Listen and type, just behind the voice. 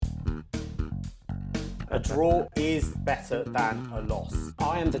A draw is better than a loss.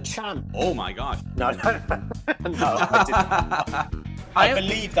 I am the champ. Oh my gosh. No, I didn't. I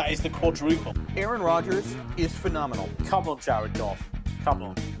believe that is the quadruple. Aaron Rodgers is phenomenal. Come on, Jared Goff. Come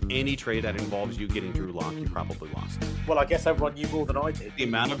on. Any trade that involves you getting Drew Lock, you probably lost. Well, I guess everyone knew more than I did. The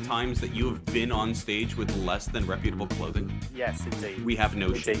amount of times that you have been on stage with less than reputable clothing. Yes, indeed. We have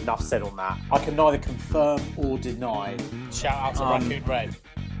no shame. Enough said on that. I can neither confirm or deny. Shout out to Raccoon Red.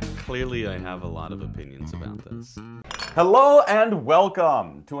 Clearly, I have a lot of opinions about this. Hello and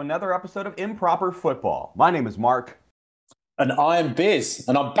welcome to another episode of Improper Football. My name is Mark. And I am Biz.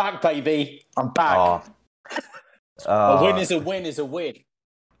 And I'm back, baby. I'm back. A win is a win is a win.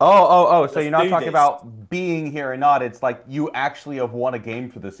 So Let's you're not do talking this. about being here or not. It's like you actually have won a game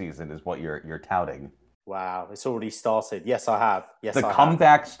for the season is what you're touting. Wow, it's already started. Yes, I have. Yes, The I have.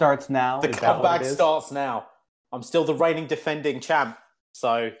 comeback starts now. The Is that what comeback it is? starts now. I'm still the reigning defending champ.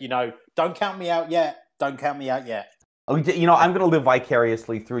 So, don't count me out yet. Don't count me out yet. Oh, I'm going to live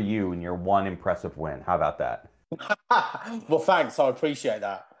vicariously through you and your one impressive win. How about that? Well, thanks. I appreciate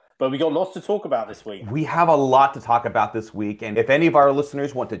that. But we got lots to talk about this week. We have a lot to talk about this week, and if any of our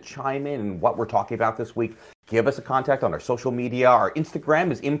listeners want to chime in on what we're talking about this week, give us a contact on our social media. Our Instagram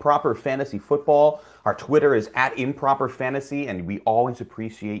is Improper Fantasy Football. Our Twitter is at Improper Fantasy, and we always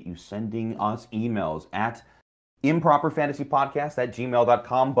appreciate you sending us emails at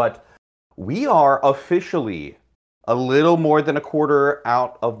improperfantasypodcast@gmail.com. But we are officially a little more than a quarter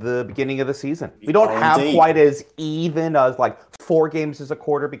out of the beginning of the season. We don't have indeed. quite as even as like 4 games as a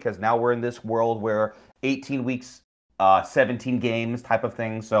quarter, because now we're in this world where 18 weeks, 17 games type of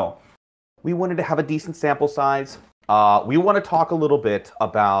thing. So we wanted to have a decent sample size. We want to talk a little bit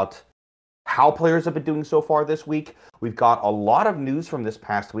about how players have been doing so far this week. We've got a lot of news from this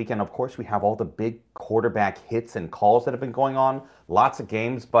past week, and of course we have all the big quarterback hits and calls that have been going on. Lots of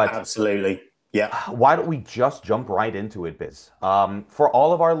games, but Absolutely. Yeah. why don't we just jump right into it, Biz? For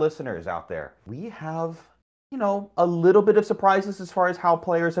all of our listeners out there, we have, a little bit of surprises as far as how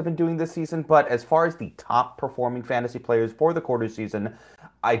players have been doing this season, but as far as the top performing fantasy players for the quarter season,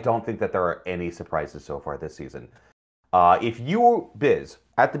 I don't think that there are any surprises so far this season. If you, Biz,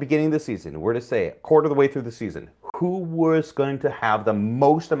 at the beginning of the season, were to say, a quarter of the way through the season, who was going to have the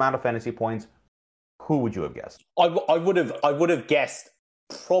most amount of fantasy points, who would you have guessed? I would have guessed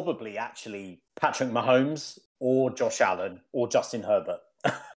probably actually Patrick Mahomes or Josh Allen or Justin Herbert.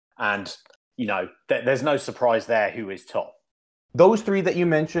 And, there's no surprise there who is top. Those 3 that you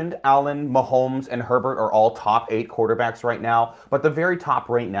mentioned, Allen, Mahomes, and Herbert, are all top 8 quarterbacks right now, but the very top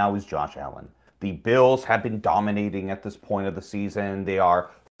right now is Josh Allen. The Bills have been dominating at this point of the season. They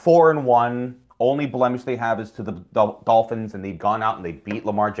are 4-1. Only blemish they have is to the Dolphins, and they've gone out and they beat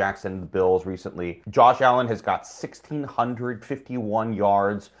Lamar Jackson and the Bills recently. Josh Allen has got 1,651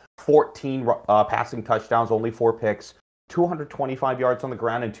 yards, 14 passing touchdowns, only 4 picks, 225 yards on the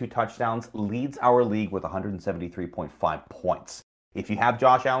ground and 2 touchdowns, leads our league with 173.5 points. If you have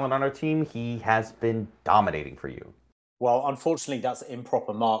Josh Allen on our team, he has been dominating for you. Well, unfortunately, that's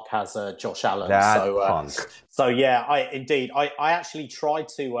improper. Mark has Josh Allen. That punk. So yeah, I actually tried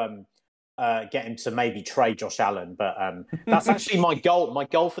to get him to maybe trade Josh Allen, but that's actually my goal. My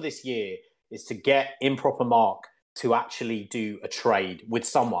goal for this year is to get improper Mark to actually do a trade with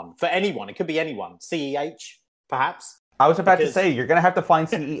someone, for anyone. It could be anyone. CEH, perhaps. I was about to say, you're going to have to find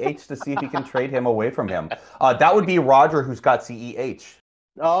CEH to see if you can trade him away from him. That would be Roger, who's got CEH.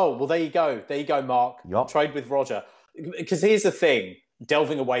 Oh, well, there you go. There you go, Mark. Yup. Trade with Roger. Because here's the thing,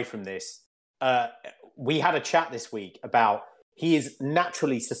 delving away from this, we had a chat this week about he is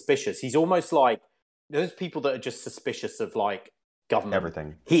naturally suspicious. He's almost like those people that are just suspicious of like government.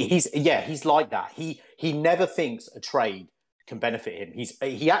 Everything. He's like that. He never thinks a trade can benefit him.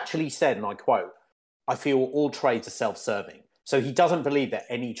 He actually said, and I quote, "I feel all trades are self-serving." So he doesn't believe that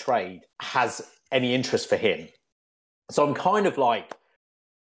any trade has any interest for him. So I'm kind of like,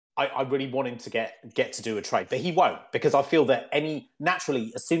 I really want him to get to do a trade, but he won't, because I feel that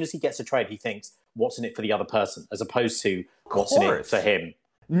naturally, as soon as he gets a trade, he thinks, what's in it for the other person, as opposed to what's in it for him.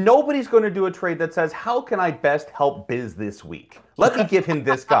 Nobody's going to do a trade that says, how can I best help Biz this week? Let me give him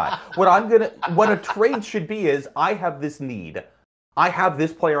this guy. What a trade should be is, I have this need. I have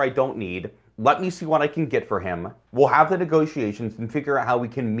this player I don't need. Let me see what I can get for him. We'll have the negotiations and figure out how we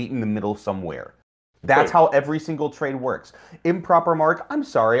can meet in the middle somewhere. That's how every single trade works. Improper Mark, I'm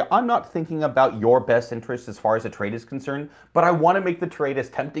sorry, I'm not thinking about your best interest as far as a trade is concerned, but I want to make the trade as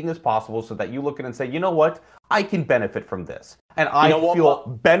tempting as possible so that you look at it and say, you know what, I can benefit from this. And I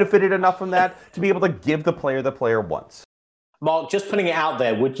feel benefited enough from that to be able to give the player wants. Mark, just putting it out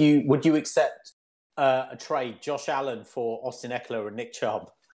there, would you accept a trade, Josh Allen for Austin Eckler and Nick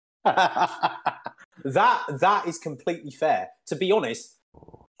Chubb? That is completely fair. To be honest,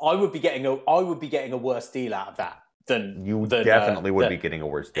 I would be getting a worse deal out of that than you definitely would be getting a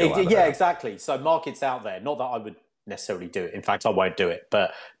worse deal. Out of that. Exactly. So markets out there. Not that I would necessarily do it. In fact, I won't do it.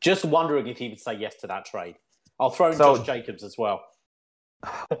 But just wondering if he would say yes to that trade. I'll throw in Josh Jacobs as well.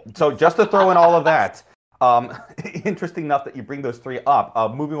 So just to throw in all of that, interesting enough that you bring those three up.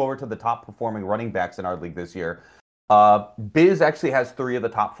 Moving over to the top performing running backs in our league this year. Biz actually has 3 of the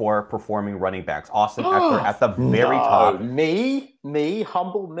top 4 performing running backs. Austin Ekeler at the very top.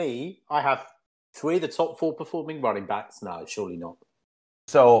 Humble me. I have 3 of the top 4 performing running backs. No, surely not.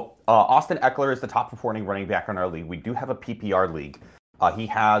 So Austin Ekeler is the top performing running back in our league. We do have a PPR league. He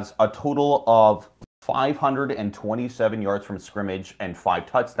has a total of 527 yards from scrimmage and 5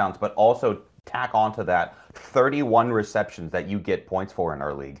 touchdowns, but also tack onto that 31 receptions that you get points for in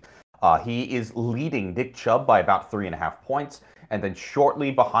our league. He is leading Nick Chubb by about 3.5 points. And then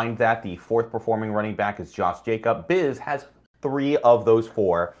shortly behind that, the 4th performing running back is Josh Jacobs. Biz has 3 of those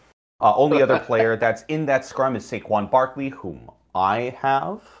 4. Only other player that's in that scrum is Saquon Barkley, whom I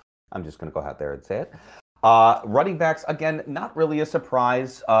have. I'm just going to go out there and say it. Running backs, again, not really a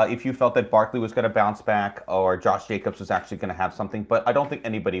surprise if you felt that Barkley was going to bounce back or Josh Jacobs was actually going to have something. But I don't think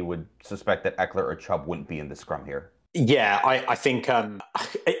anybody would suspect that Ekeler or Chubb wouldn't be in the scrum here. Yeah, I think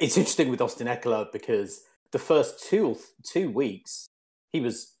it's interesting with Austin Ekeler because the first two weeks, he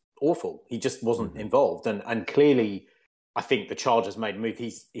was awful. He just wasn't involved. And clearly, I think the Chargers made a move.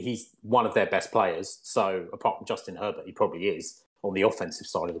 He's one of their best players. So apart from Justin Herbert, he probably is on the offensive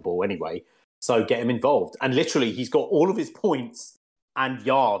side of the ball anyway. So get him involved. And literally, he's got all of his points and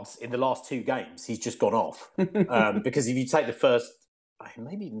yards in the last 2 games. He's just gone off. Because if you take the first,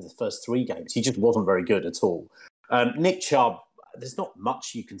 maybe even the first 3 games, he just wasn't very good at all. Nick Chubb, there's not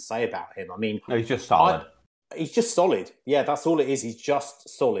much you can say about him. I mean, no, he's just solid. He's just solid. Yeah, that's all it is. He's just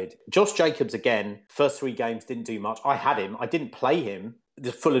solid. Josh Jacobs, again, first 3 games didn't do much. I had him. I didn't play him.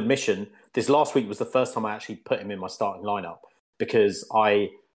 The full admission, this last week was the first time I actually put him in my starting lineup because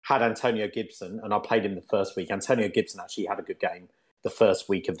I had Antonio Gibson and I played him the first week. Antonio Gibson actually had a good game the first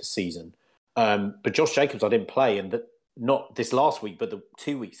week of the season. But Josh Jacobs I didn't play, and not this last week, but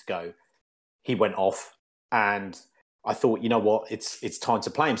 2 weeks ago, he went off. And I thought, you know what, it's time to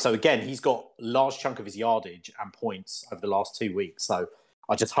play him. So again, he's got a large chunk of his yardage and points over the last 2 weeks. So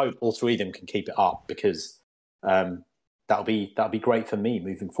I just hope all 3 of them can keep it up because that'll be great for me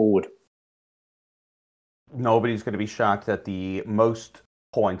moving forward. Nobody's going to be shocked that the most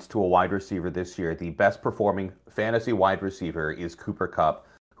points to a wide receiver this year, the best performing fantasy wide receiver is Cooper Kupp,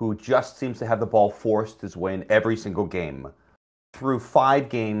 who just seems to have the ball forced his way in every single game. Through 5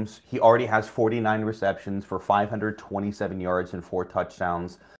 games, he already has 49 receptions for 527 yards and 4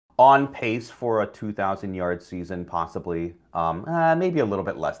 touchdowns, on pace for a 2,000-yard season, possibly. Maybe a little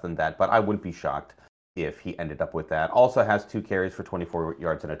bit less than that, but I wouldn't be shocked if he ended up with that. Also has 2 carries for 24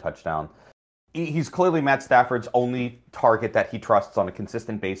 yards and a touchdown. He's clearly Matt Stafford's only target that he trusts on a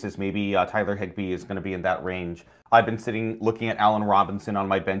consistent basis. Maybe Tyler Higbee is going to be in that range. I've been looking at Allen Robinson on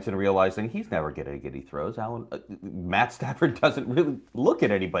my bench and realizing he's never going to get any throws. Matt Stafford doesn't really look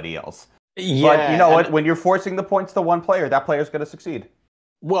at anybody else. Yeah, but you know what? When you're forcing the points to one player, that player's going to succeed.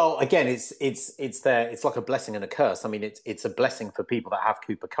 Well, again, it's like a blessing and a curse. I mean, it's a blessing for people that have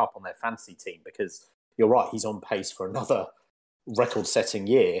Cooper Kupp on their fantasy team because you're right, he's on pace for another record-setting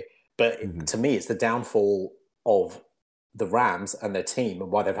year. But to me, it's the downfall of the Rams and their team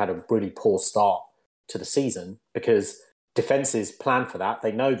and why they've had a really poor start to the season because defenses plan for that.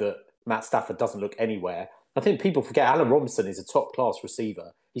 They know that Matt Stafford doesn't look anywhere. I think people forget Allen Robinson is a top-class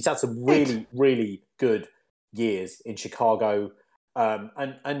receiver. He's had some really, really good years in Chicago.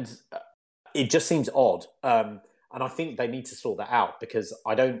 And it just seems odd. And I think they need to sort that out because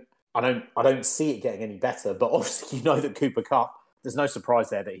I don't see it getting any better. But obviously, you know that Cooper Kupp, there's no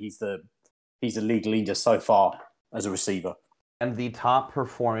surprise there that he's the league leader so far as a receiver. And the top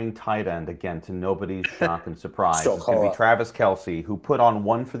performing tight end, again, to nobody's shock and surprise, is going to be Travis Kelce, who put on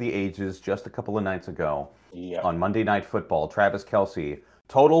one for the ages just a couple of nights ago on Monday Night Football. Travis Kelce,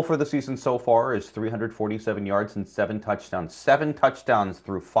 total for the season so far is 347 yards and 7 touchdowns. 7 touchdowns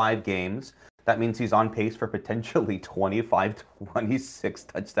through 5 games. That means he's on pace for potentially 25, 26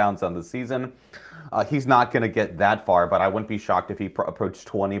 touchdowns on the season. He's not going to get that far, but I wouldn't be shocked if he approached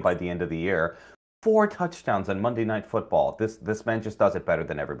 20 by the end of the year. 4 touchdowns on Monday Night Football. This man just does it better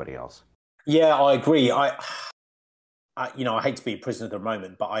than everybody else. Yeah, I agree. I hate to be a prisoner of the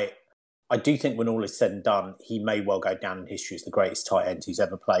moment, but I do think when all is said and done, he may well go down in history as the greatest tight end who's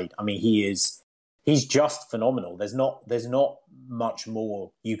ever played. I mean, he's just phenomenal. There's not much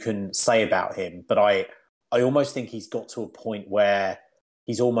more you can say about him, but I almost think he's got to a point where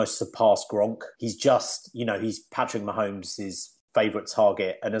he's almost surpassed Gronk. He's just, he's Patrick Mahomes' favourite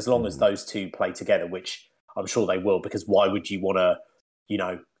target. And as long as those two play together, which I'm sure they will, because why would you want to,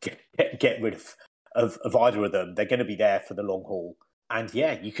 get rid of either of them? They're going to be there for the long haul. And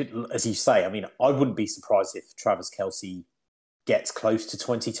yeah, you could, as you say, I mean, I wouldn't be surprised if Travis Kelce gets close to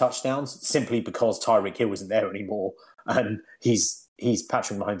 20 touchdowns simply because Tyreek Hill isn't there anymore. And he's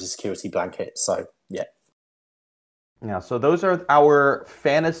Patrick Mahomes' security blanket. So, yeah. Yeah, so those are our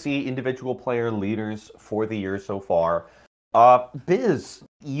fantasy individual player leaders for the year so far. Biz,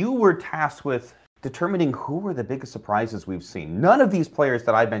 you were tasked with determining who were the biggest surprises we've seen. None of these players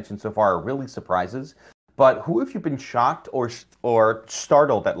that I mentioned so far are really surprises, but who have you been shocked or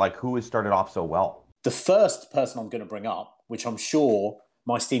startled at, like, who has started off so well? The first person I'm going to bring up, which I'm sure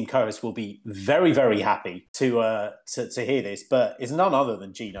my esteemed co-host will be very, very happy to hear this, but is none other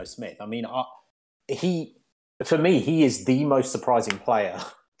than Geno Smith. I mean, for me, he is the most surprising player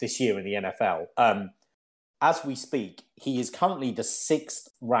this year in the NFL. As we speak, he is currently the 6th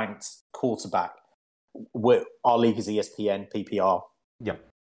ranked quarterback. Our league is ESPN, PPR. Yeah.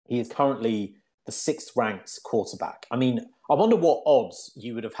 He is currently the 6th ranked quarterback. I mean, I wonder what odds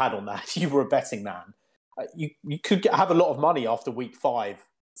you would have had on that if you were a betting man. You could have a lot of money after week 5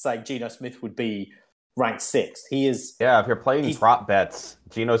 saying Geno Smith would be ranked 6th. He is... Yeah, if you're playing prop bets,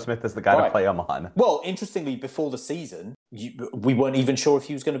 Geno Smith is the guy to play him on. Well, interestingly, before the season, we weren't even sure if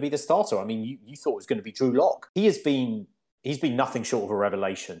he was going to be the starter. I mean, you thought it was going to be Drew Lock. He's been nothing short of a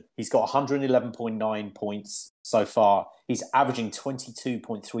revelation. He's got 111.9 points so far. He's averaging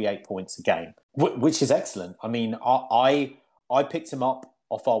 22.38 points a game, which is excellent. I mean, I picked him up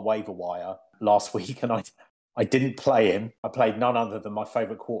off our waiver wire last week, and I didn't play him. I played none other than my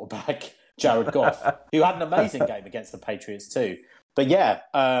favourite quarterback, Jared Goff, who had an amazing game against the Patriots too. But yeah,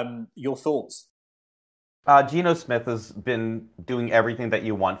 your thoughts? Geno Smith has been doing everything that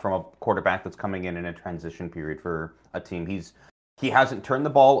you want from a quarterback that's coming in a transition period for a team. He hasn't turned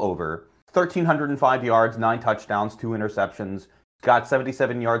the ball over. 1,305 yards, 9 touchdowns, 2 interceptions. Got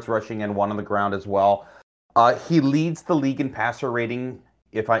 77 yards rushing and 1 on the ground as well. He leads the league in passer rating,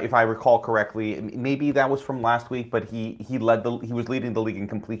 if I recall correctly. Maybe that was from last week, but he was leading the league in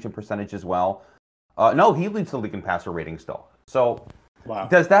completion percentage as well. No, he leads the league in passer rating still. So. Wow.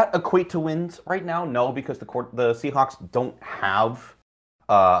 Does that equate to wins right now? No, because the Seahawks don't have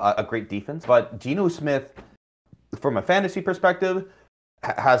a great defense. But Geno Smith, from a fantasy perspective,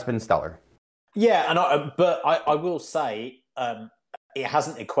 has been stellar. Yeah, and but I will say it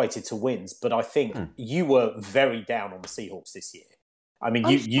hasn't equated to wins. But I think you were very down on the Seahawks this year. I mean,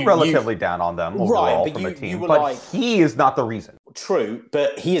 you relatively down on them overall from a team, but he is not the reason. True,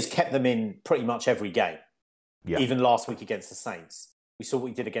 but he has kept them in pretty much every game. Yeah. Even last week against the Saints. We saw what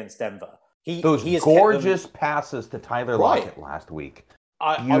he did against Denver. Those gorgeous passes to Tyler Lockett last week.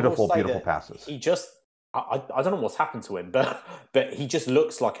 Beautiful passes. He just, I don't know what's happened to him, but he just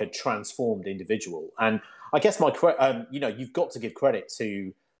looks like a transformed individual. And I guess you've got to give credit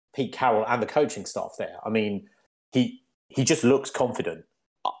to Pete Carroll and the coaching staff there. I mean, he just looks confident.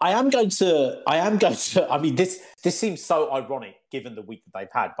 I mean, this seems so ironic given the week that they've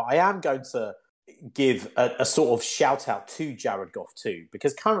had, but I am going to give a sort of shout out to Jared Goff too,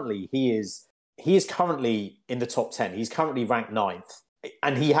 because currently he is currently in the top 10. He's currently ranked 9th,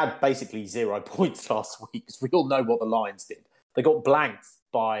 and he had basically 0 points last week, because we all know what the Lions did. They got blanked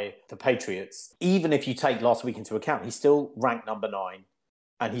by the Patriots. Even if you take last week into account, he's still ranked number 9,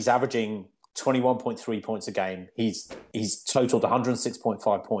 and he's averaging 21.3 points a game. He's totaled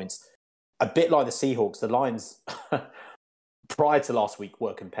 106.5 points. A bit like the Seahawks, the Lions prior to last week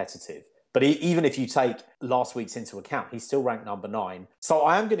were competitive. But even if you take last week's into account, he's still ranked number 9. So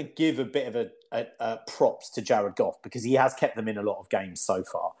I am going to give a bit of a props to Jared Goff, because he has kept them in a lot of games so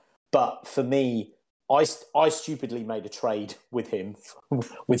far. But for me, I stupidly made a trade with him,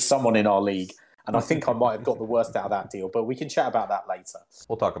 with someone in our league. And I think I might have got the worst out of that deal. But we can chat about that later.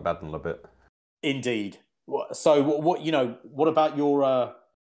 We'll talk about them in a little bit. Indeed. So what about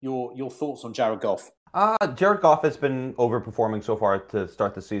your thoughts on Jared Goff? Jared Goff has been overperforming so far to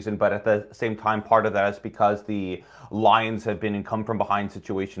start the season, but at the same time, part of that is because the Lions have been in come-from-behind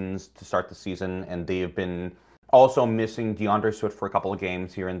situations to start the season, and they have been also missing DeAndre Swift for a couple of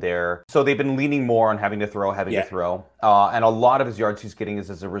games here and there. So they've been leaning more on having to throw. And a lot of his yards he's getting is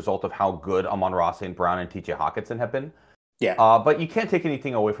as a result of how good Amon-Ra St. Brown and TJ Hockenson have been. Yeah. But you can't take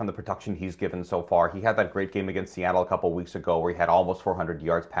anything away from the production he's given so far. He had that great game against Seattle a couple of weeks ago where he had almost 400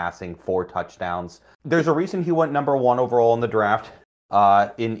 yards passing, 4 touchdowns. There's a reason he went number 1 overall in the draft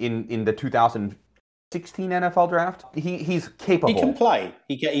in the 2016 NFL draft. He's capable. He can play.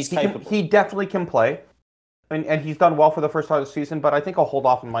 He's capable. He definitely can play. And he's done well for the first part of the season, but I think I'll hold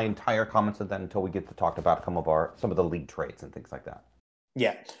off on my entire comments on that until we get to talk about some of the league traits and things like that.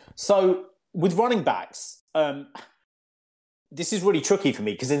 Yeah. So with running backs, this is really tricky for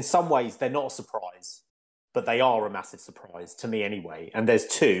me because in some ways they're not a surprise, but they are a massive surprise to me anyway. And there's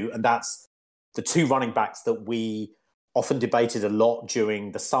two, and that's the two running backs that we often debated a lot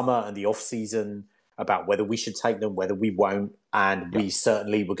during the summer and the off season about whether we should take them, whether we won't, and we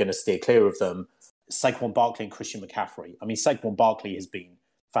certainly were going to steer clear of them. Saquon Barkley and Christian McCaffrey. I mean, Saquon Barkley has been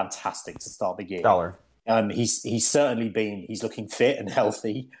fantastic to start the year. Stellar. He's certainly been. He's looking fit and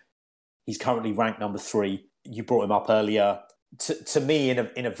healthy. He's currently ranked number 3. You brought him up earlier. To me,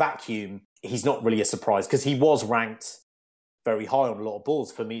 in a vacuum, he's not really a surprise because he was ranked very high on a lot of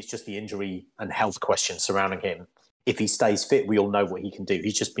boards. For me, it's just the injury and health question surrounding him. If he stays fit, we all know what he can do.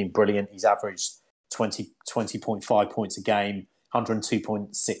 He's just been brilliant. He's averaged 20.5 points a game,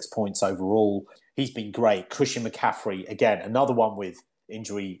 102.6 points overall. He's been great. Christian McCaffrey, again, another one with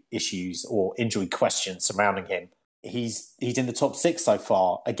injury issues or injury questions surrounding him. He's in the top 6 so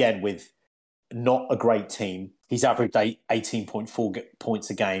far, again, with not a great team. He's averaged 18.4 points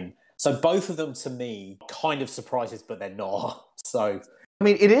a game. So both of them, to me, kind of surprises, but they're not. So, I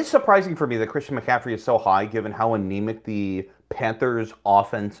mean, it is surprising for me that Christian McCaffrey is so high, given how anemic the Panthers'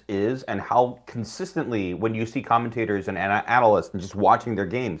 offense is and how consistently, when you see commentators and analysts and just watching their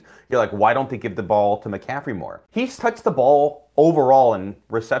games, you're like, why don't they give the ball to McCaffrey more? He's touched the ball overall in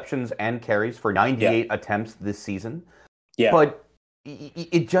receptions and carries for 98 attempts this season. Yeah. But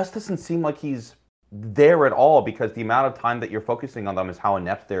it just doesn't seem like he's there at all because the amount of time that you're focusing on them is how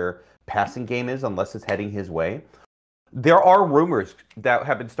inept their passing game is, unless it's heading his way. There are rumors that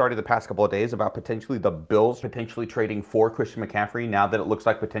have been started the past couple of days about potentially the Bills potentially trading for Christian McCaffrey now that it looks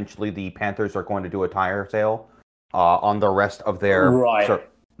like potentially the Panthers are going to do a tire sale on the rest of their... Right. So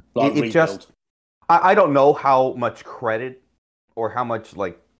it just... I don't know how much credit or how much,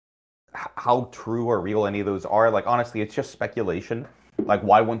 how true or real any of those are. Like, honestly, it's just speculation. Like,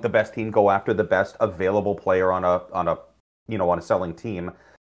 why wouldn't the best team go after the best available player on a selling team?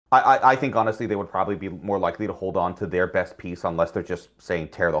 I think, honestly, they would probably be more likely to hold on to their best piece unless they're just saying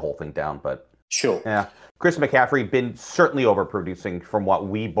tear the whole thing down. But sure. Yeah. Chris McCaffrey been certainly overproducing from what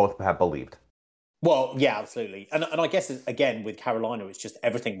we both have believed. Well, yeah, absolutely. And I guess, again, with Carolina, it's just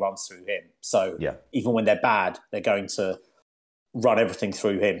everything runs through him. So even when they're bad, they're going to run everything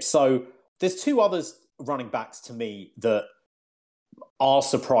through him. So there's two others running backs to me that are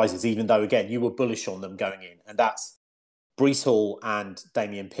surprises, even though, again, you were bullish on them going in. And that's Breece Hall and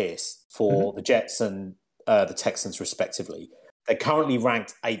Dameon Pierce for the Jets and the Texans, respectively. They're currently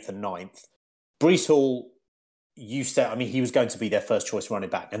ranked 8th and 9th. Breece Hall, you said, he was going to be their first choice running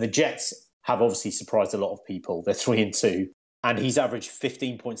back. And the Jets have obviously surprised a lot of people. They're 3-2. And he's averaged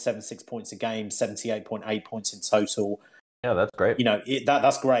 15.76 points a game, 78.8 points in total. Yeah, that's great.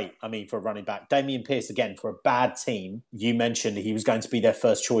 That's great. For a running back. Dameon Pierce, again, for a bad team, you mentioned he was going to be their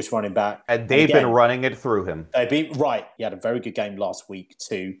first choice running back. And they've been running it through him. Right. He had a very good game last week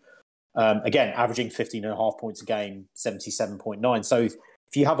too. Again, averaging 15.5 points a game, 77.9. So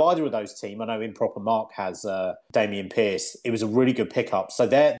if you have either of those teams, I know Improper Mark has Dameon Pierce. It was a really good pickup. So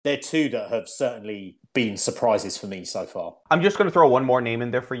they're two that have certainly been surprises for me so far. I'm just going to throw one more name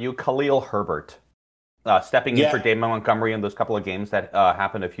in there for you, Khalil Herbert. Stepping in for David Montgomery in those couple of games that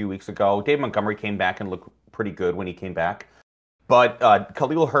happened a few weeks ago. David Montgomery came back and looked pretty good when he came back. But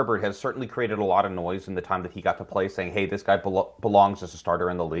Khalil Herbert has certainly created a lot of noise in the time that he got to play, saying, hey, this guy belongs as a starter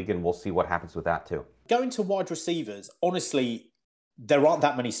in the league, and we'll see what happens with that too. Going to wide receivers, honestly, there aren't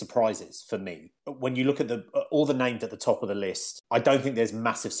that many surprises for me. When you look at all the names at the top of the list, I don't think there's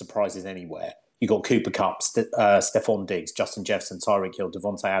massive surprises anywhere. You got Cooper Kupp, Stephon Diggs, Justin Jefferson, Tyreek Hill,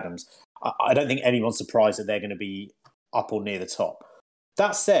 Devontae Adams. I don't think anyone's surprised that they're going to be up or near the top.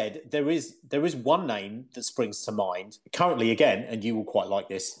 That said, there is one name that springs to mind. Currently, again, and you will quite like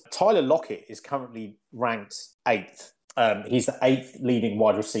this, Tyler Lockett is currently ranked 8th. He's the 8th leading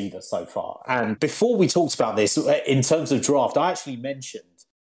wide receiver so far. And before we talked about this, in terms of draft, I actually mentioned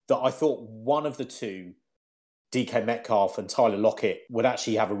that I thought one of the two, DK Metcalf and Tyler Lockett, would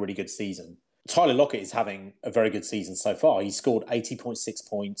actually have a really good season. Tyler Lockett is having a very good season so far. He's scored 80.6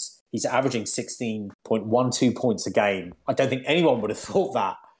 points. He's averaging 16.12 points a game. I don't think anyone would have thought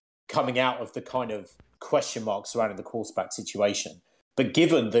that coming out of the kind of question marks surrounding the quarterback situation. But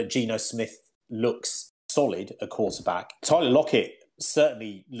given that Geno Smith looks solid at quarterback, Tyler Lockett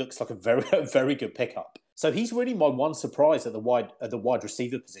certainly looks like a very good pickup. So he's really my one surprise at the wide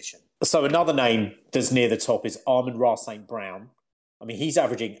receiver position. So another name that's near the top is Amon-Ra St. Brown. He's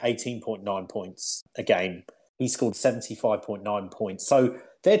averaging 18.9 points a game. He scored 75.9 points. So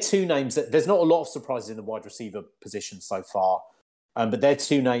they're two names that there's not a lot of surprises in the wide receiver position so far. But they're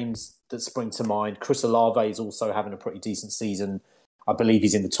two names that spring to mind. Chris Olave is also having a pretty decent season. I believe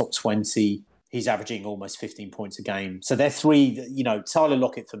he's in the top 20. He's averaging almost 15 points a game. So they're three, Tyler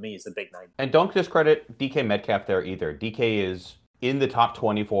Lockett for me is the big name. And don't discredit DK Metcalf there either. DK is in the top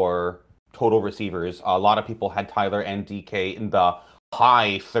 20 for total receivers. A lot of people had Tyler and DK in the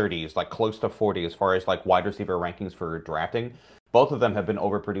high 30s, like close to 40 as far as like wide receiver rankings for drafting. Both of them have been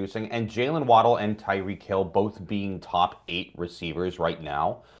overproducing, and Jalen Waddle and Tyreek Hill both being top 8 receivers right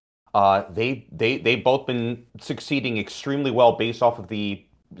now. They've both been succeeding extremely well based off of the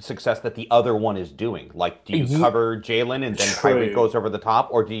success that the other one is doing. Like, do you cover Jalen and then Tyreek goes over the top,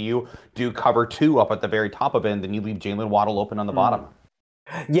 or do you do cover 2 up at the very top of it and then you leave Jalen Waddle open on the bottom?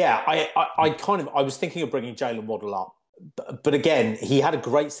 Yeah, I was thinking of bringing Jalen Waddle up, but again, he had a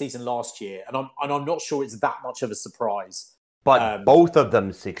great season last year, and I'm not sure it's that much of a surprise. But both of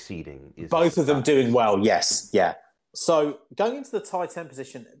them succeeding. Both of them doing well, yes, yeah. So going into the tight end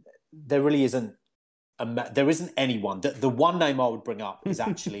position, there really isn't anyone. The one name I would bring up is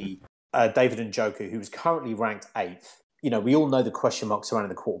actually David Njoku, who is currently ranked 8th. We all know the question marks surrounding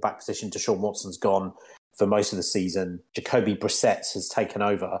the quarterback position. Deshaun Watson's gone for most of the season. Jacoby Brissett has taken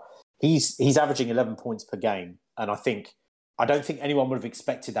over. He's averaging 11 points per game, and I don't think anyone would have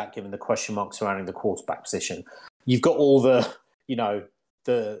expected that given the question marks surrounding the quarterback position. You've got all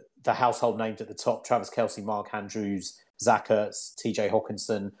the household names at the top: Travis Kelce, Mark Andrews, Zach Ertz, TJ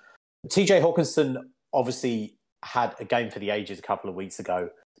Hawkinson. TJ Hawkinson obviously had a game for the ages a couple of weeks ago.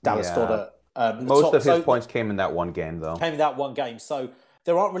 Dallas Goedert. Most of his points came in that one game, though. Came in that one game. So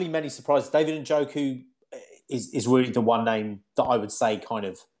there aren't really many surprises. David Njoku is really the one name that I would say kind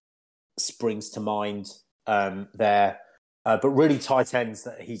of springs to mind there. But really, tight ends,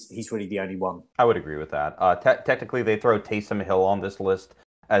 he's really the only one. I would agree with that. Technically, they throw Taysom Hill on this list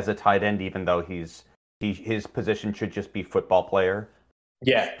as a tight end, even though his position should just be football player.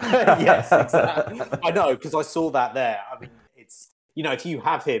 Yeah, yes, exactly. I know, because I saw that there. I mean, it's if you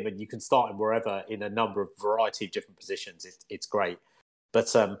have him and you can start him wherever in a number of variety of different positions, it's great.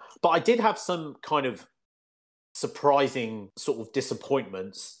 But I did have some kind of surprising sort of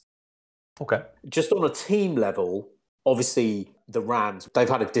disappointments. Okay, just on a team level. Obviously, the Rams, they've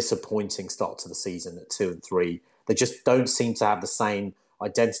had a disappointing start to the season at 2-3. They just don't seem to have the same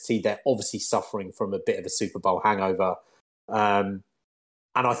identity. They're obviously suffering from a bit of a Super Bowl hangover. And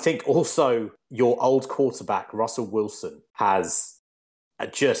I think also your old quarterback, Russell Wilson, has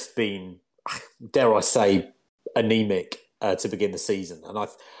just been, dare I say, anemic to begin the season. And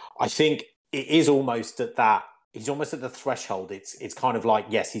I think it is almost at that, he's almost at the threshold. It's kind of like,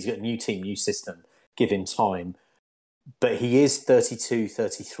 yes, he's got a new team, new system, give him time. But he is 32,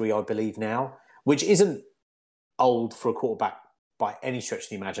 33, I believe now, which isn't old for a quarterback by any stretch of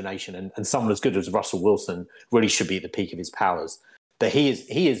the imagination. And someone as good as Russell Wilson really should be at the peak of his powers. But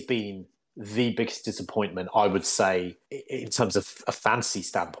he has been the biggest disappointment, I would say, in terms of a fantasy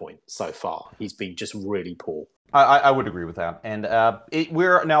standpoint so far. He's been just really poor. I would agree with that. And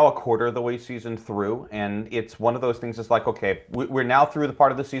we're now a quarter of the way season through, and it's one of those things. It's like, okay, we're now through the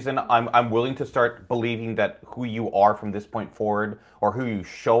part of the season. I'm willing to start believing that who you are from this point forward, or who you're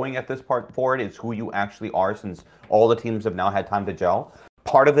showing at this part forward, is who you actually are, since all the teams have now had time to gel.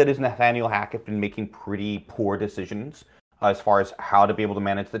 Part of it is Nathaniel Hackett been making pretty poor decisions as far as how to be able to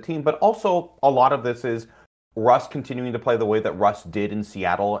manage the team, but also a lot of this is Russ continuing to play the way that Russ did in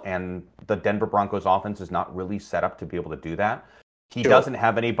Seattle, and the Denver Broncos offense is not really set up to be able to do that. He doesn't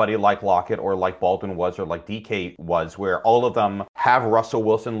have anybody like Lockett or like Baldwin was or like DK was, where all of them have Russell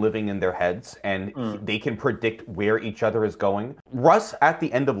Wilson living in their heads and they can predict where each other is going. Russ, at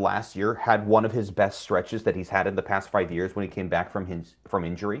the end of last year, had one of his best stretches that he's had in the past 5 years when he came back from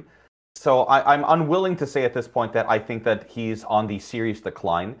injury. So I'm unwilling to say at this point that I think that he's on the serious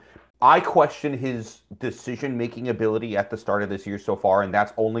decline. I question his decision-making ability at the start of this year so far, and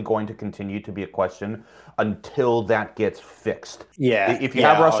that's only going to continue to be a question until that gets fixed. Yeah. If you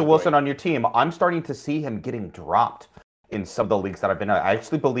have Russell Wilson on your team, I'm starting to see him getting dropped in some of the leagues that I've been in. I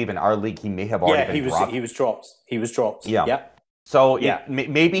actually believe in our league he may have already been dropped. He was dropped. Yeah. Yep. So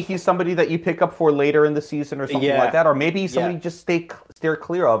maybe he's somebody that you pick up for later in the season or something like that, or maybe he's somebody you just steer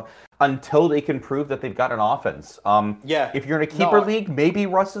clear of until they can prove that they've got an offense. If you're in a keeper league, maybe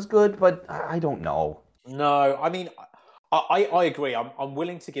Russ is good, but I don't know. No, I mean, I agree. I'm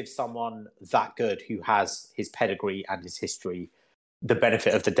willing to give someone that good who has his pedigree and his history the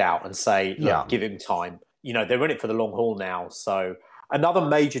benefit of the doubt and say, look, give him time. They're in it for the long haul now, so... Another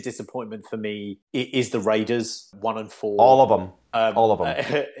major disappointment for me is the Raiders, 1-4. All of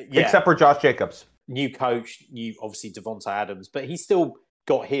them. Except for Josh Jacobs. New coach, obviously Devontae Adams, but he's still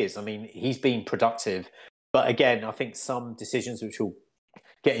got his. I mean, he's been productive. But again, I think some decisions, which we'll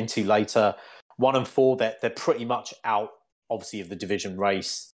get into later, 1 and 4, they're pretty much out, obviously, of the division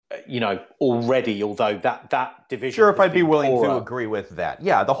race, already, although that division... Sure, if I'd be willing to agree with that.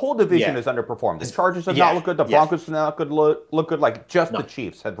 Yeah, the whole division is underperformed. The Chargers have not looked good. The Broncos have not look good. Like, just the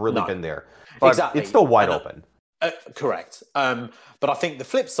Chiefs have really been there. But it's still wide open. Correct. But I think the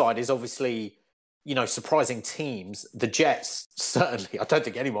flip side is obviously, surprising teams. The Jets, certainly, I don't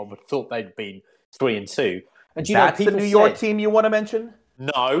think anyone would have thought they'd been 3 and 2. And that's the New York team you want to mention?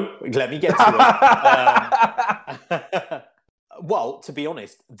 No, let me get to it. Well, to be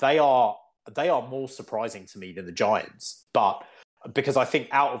honest, they are more surprising to me than the Giants. But because I think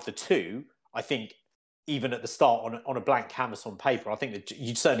out of the two, I think even at the start on a blank canvas on paper, I think that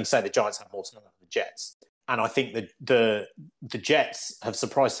you'd certainly say the Giants have more talent than the Jets. And I think that the Jets have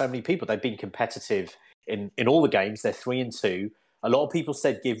surprised so many people. They've been competitive in all the games. They're 3 and 2. A lot of people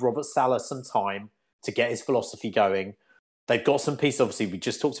said give Robert Saleh some time to get his philosophy going. They've got some pieces. Obviously, we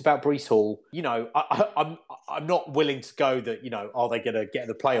just talked about Breece Hall. I'm not willing to go that, are they going to get in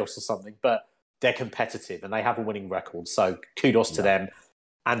the playoffs or something? But they're competitive and they have a winning record. So kudos to them.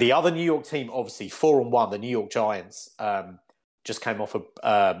 And the other New York team, obviously, 4 and 1, the New York Giants, just came off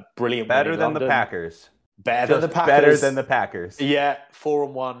a brilliant win Better in than London. the Packers. Better than the Packers. Yeah, 4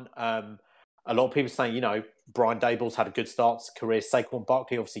 and 1. A lot of people saying, Brian Daboll's had a good start to his career. Saquon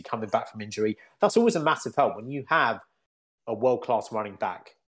Barkley obviously coming back from injury. That's always a massive help when you have a world-class running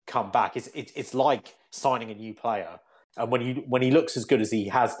back come back. It's like signing a new player. And when he looks as good as he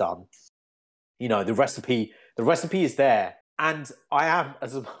has done, the recipe is there. And I am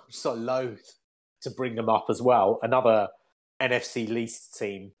so loath to bring them up as well. Another NFC least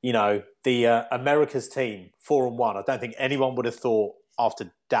team, the America's team, 4 and 1. I don't think anyone would have thought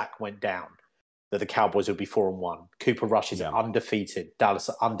after Dak went down that the Cowboys would be 4 and 1. Cooper Rush is undefeated. Dallas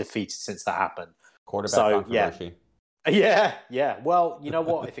are undefeated since that happened. Quarterback controversy. Yeah. Well, you know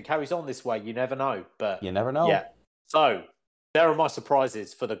what? If it carries on this way, you never know. But you never know. Yeah. So there are my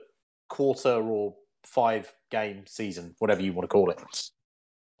surprises for the quarter or 5-game season, whatever you want to call it.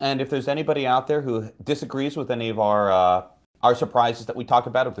 And if there's anybody out there who disagrees with any of our surprises that we talked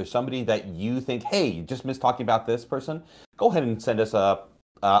about, if there's somebody that you think, hey, you just missed talking about this person, go ahead and send us a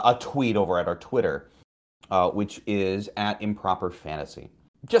tweet over at our Twitter, which is at Improper Fantasy.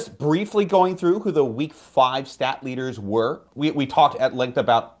 Just briefly going through who the Week 5 stat leaders were. We talked at length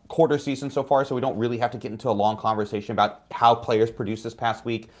about quarter season so far, so we don't really have to get into a long conversation about how players produced this past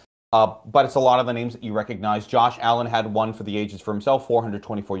week. But it's a lot of the names that you recognize. Josh Allen had one for the ages for himself,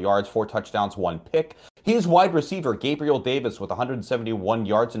 424 yards, 4 touchdowns, 1 pick. His wide receiver, Gabriel Davis, with 171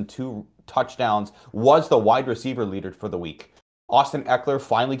 yards and 2 touchdowns, was the wide receiver leader for the week. Austin Eckler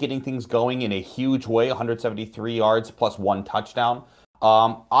finally getting things going in a huge way, 173 yards plus 1 touchdown.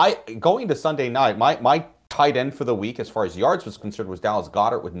 Going to Sunday night, my tight end for the week, as far as yards was concerned, was Dallas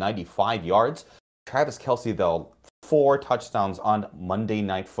Goedert with 95 yards. Travis Kelce, though, 4 touchdowns on Monday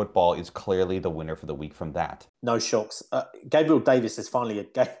Night Football, is clearly the winner for the week from that. No shocks. Gabriel Davis is finally a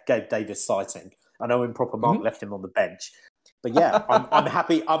Gabe Davis sighting. I know Improper Mark left him on the bench. But yeah, I'm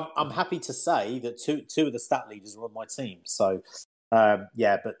happy. I'm happy to say that two of the stat leaders are on my team. So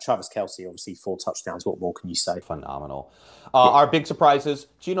but Travis Kelce, obviously 4 touchdowns. What more can you say? Phenomenal. Our big surprises: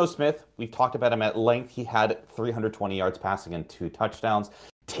 Geno Smith. We've talked about him at length. He had 320 yards passing and 2 touchdowns.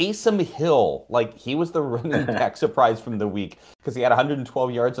 Taysom Hill, he was the running back surprise from the week because he had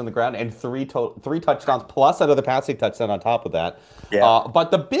 112 yards on the ground and 3 touchdowns plus another passing touchdown on top of that. Yeah.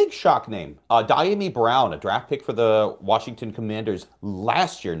 But the big shock name, Diami Brown, a draft pick for the Washington Commanders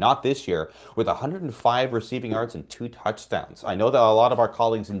last year, not this year, with 105 receiving yards and 2 touchdowns. I know that a lot of our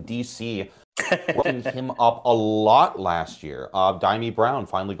colleagues in D.C. were looking him up a lot last year. Diami Brown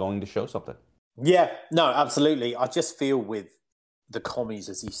finally going to show something. Yeah, no, absolutely. I just feel with the commies,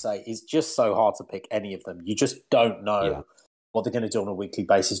 as you say, it's just so hard to pick any of them. You just don't know what they're going to do on a weekly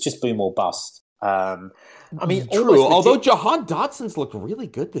basis. Just boom or bust. I mean, true. Although Jahan Dotson's looked really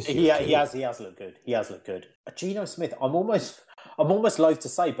good this year. He has looked good. He has looked good. Geno Smith, I'm almost loath to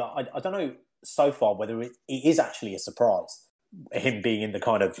say, but I don't know so far whether it is actually a surprise, him being in the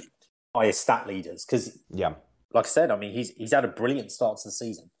kind of highest stat leaders. Because, like I said, I mean, he's had a brilliant start to the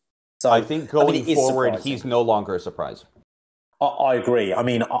season. So I think going forward, he's no longer a surprise. I agree. I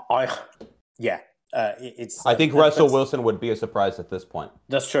mean, it's. I think Russell Wilson would be a surprise at this point.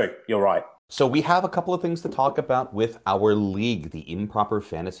 That's true. You're right. So we have a couple of things to talk about with our league, the Improper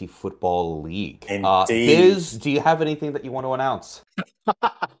Fantasy Football League. Indeed. Biz, do you have anything that you want to announce?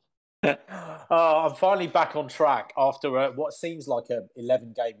 I'm finally back on track after what seems like a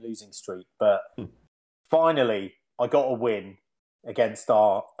 11-game losing streak, but finally I got a win against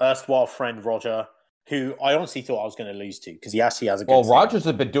our erstwhile friend Roger, who I honestly thought I was going to lose to because he actually has a good Well, team. Rogers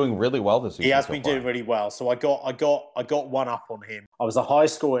has been doing really well this season. He has been doing really well. So I got one up on him. I was the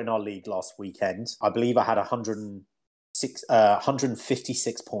highest scorer in our league last weekend. I believe I had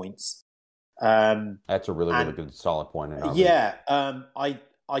 156 points. That's a really good solid point in our league.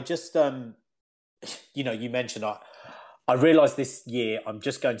 I just you mentioned I realized this year I'm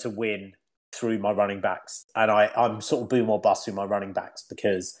just going to win through my running backs, and I'm sort of boom or bust through my running backs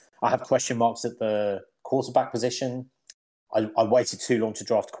because I have question marks at the quarterback position. I waited too long to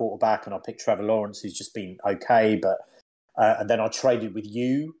draft quarterback, and I picked Trevor Lawrence, who's just been okay. But and then I traded with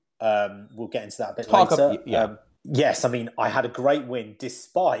you. We'll get into that a bit later. Yes, I mean I had a great win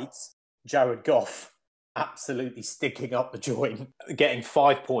despite Jared Goff absolutely sticking up the joint, getting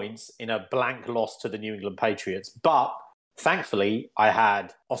 5 points in a blank loss to the New England Patriots. But thankfully, I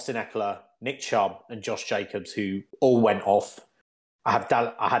had Austin Eckler, Nick Chubb, and Josh Jacobs, who all went off. I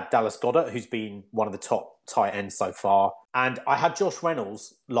had Dallas Goedert, who's been one of the top tight ends so far. And I had Josh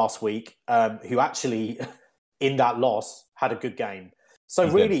Reynolds last week, who actually, in that loss, had a good game. So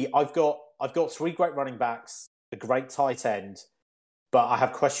I've got 3 great running backs, a great tight end, but I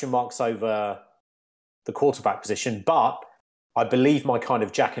have question marks over the quarterback position. But I believe my kind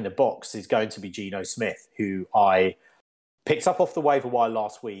of jack in the box is going to be Geno Smith, who I picked up off the waiver wire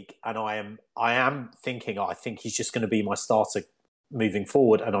last week, and I think he's just going to be my starter moving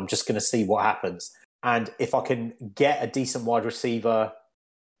forward, and I'm just going to see what happens. And if I can get a decent wide receiver,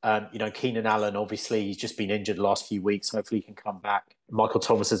 Keenan Allen, obviously he's just been injured the last few weeks. Hopefully he can come back. Michael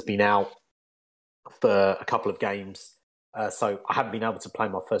Thomas has been out for a couple of games. So I haven't been able to play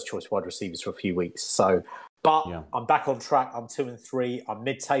my first choice wide receivers for a few weeks. I'm back on track. I'm 2-3. I'm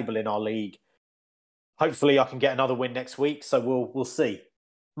mid-table in our league. Hopefully I can get another win next week. So we'll see.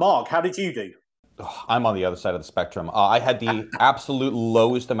 Mark, how did you do? I'm on the other side of the spectrum. I had the absolute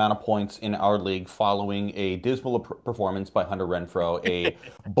lowest amount of points in our league following a dismal performance by Hunter Renfrow, a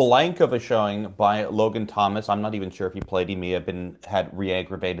blank of a showing by Logan Thomas. I'm not even sure if he played. He may have had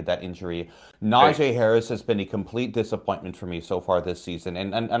re-aggravated that injury. Najee Harris has been a complete disappointment for me so far this season.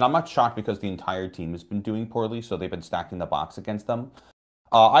 And I'm not shocked because the entire team has been doing poorly, so they've been stacking the box against them.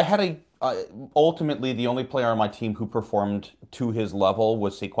 I had ultimately the only player on my team who performed to his level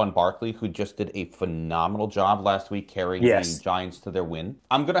was Saquon Barkley, who just did a phenomenal job last week carrying the Giants to their win.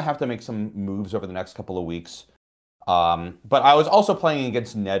 I'm going to have to make some moves over the next couple of weeks. But I was also playing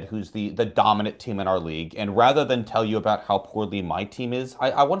against Ned, who's the dominant team in our league. And rather than tell you about how poorly my team is,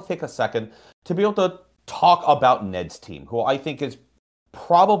 I want to take a second to be able to talk about Ned's team, who I think is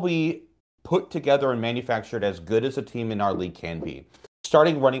probably put together and manufactured as good as a team in our league can be.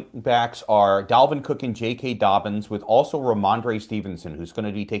 Starting running backs are Dalvin Cook and J.K. Dobbins, with also Ramondre Stevenson, who's going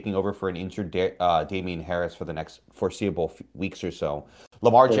to be taking over for an injured Damian Harris for the next foreseeable weeks or so.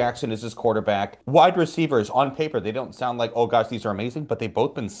 Lamar Jackson is his quarterback. Wide receivers, on paper, they don't sound like, oh gosh, these are amazing, but they've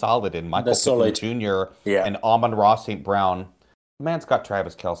both been solid in Michael Pittman Jr. And Amon-Ra St. Brown. The man's got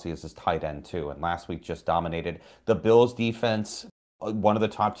Travis Kelce as his tight end too, and last week just dominated. The Bills defense, one of the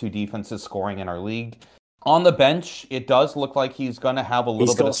top 2 defenses scoring in our league. On the bench, it does look like he's going to have a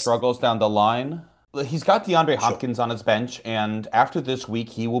little bit of struggles down the line. He's got DeAndre Hopkins on his bench, and after this week,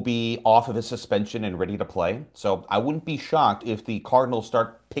 he will be off of his suspension and ready to play. So I wouldn't be shocked if the Cardinals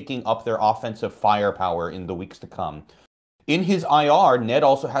start picking up their offensive firepower in the weeks to come. In his IR, Ned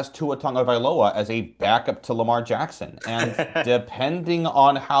also has Tua Tagovailoa as a backup to Lamar Jackson. And depending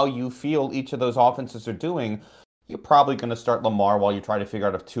on how you feel each of those offenses are doing, you're probably going to start Lamar while you try to figure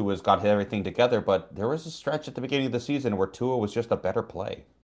out if Tua's got everything together. But there was a stretch at the beginning of the season where Tua was just a better play.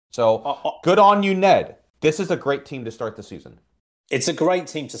 So good on you, Ned. This is a great team to start the season. It's a great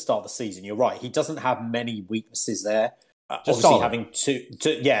team to start the season. You're right. He doesn't have many weaknesses there. Just obviously, solid. having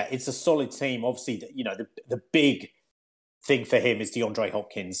it's a solid team. Obviously, the big thing for him is DeAndre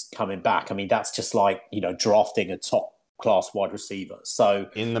Hopkins coming back. I mean, that's just like, drafting a top class wide receiver. So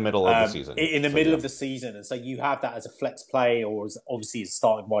in the middle of the season. In the middle of the season. And so you have that as a flex play or as obviously as a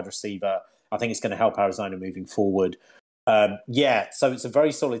starting wide receiver. I think it's going to help Arizona moving forward. So it's a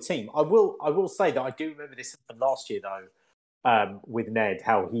very solid team. I will say that I do remember this from last year though, with Ned,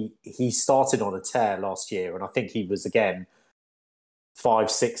 how he started on a tear last year, and I think he was again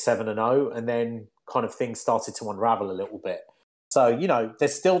 5, 6, 7-0, and then kind of things started to unravel a little bit. So,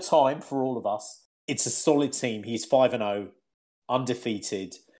 there's still time for all of us. It's a solid team. He's 5-0,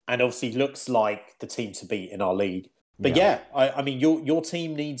 undefeated, and obviously looks like the team to beat in our league. But I mean, your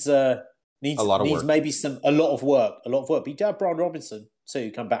team needs a lot of work. Maybe a lot of work. But you do have Brian Robinson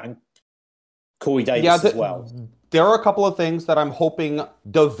too come back, and Corey Davis as well. There are a couple of things that I'm hoping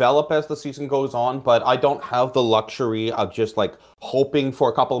develop as the season goes on, but I don't have the luxury of just like hoping for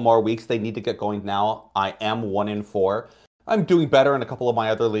a couple more weeks. They need to get going now. I am 1-4. I'm doing better in a couple of my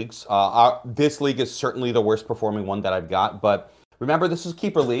other leagues. This league is certainly the worst performing one that I've got, but remember, this is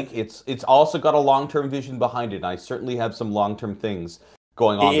Keeper League. It's also got a long-term vision behind it, and I certainly have some long-term things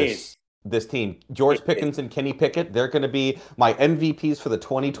going on this team. George Pickens and Kenny Pickett, they're going to be my MVPs for the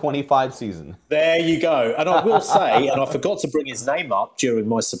 2025 season. There you go. And I will say, and I forgot to bring his name up during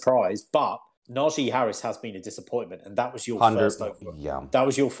my surprise, but Najee Harris has been a disappointment, and that was your first overall. Yeah. That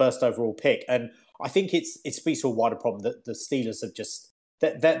was your first overall pick. And I think it speaks to a wider problem that the Steelers have just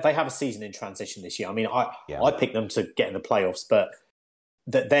they have a season in transition this year. I mean, I picked them to get in the playoffs, but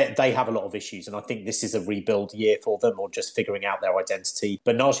they have a lot of issues, and I think this is a rebuild year for them, or just figuring out their identity.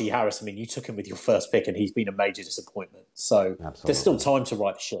 But Najee Harris, I mean, you took him with your first pick, and he's been a major disappointment. So There's still time to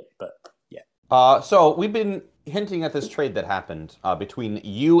right the ship, but yeah. So we've been hinting at this trade that happened between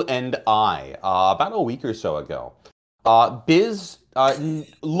you and I about a week or so ago. Biz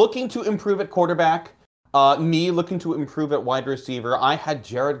looking to improve at quarterback, me looking to improve at wide receiver. I had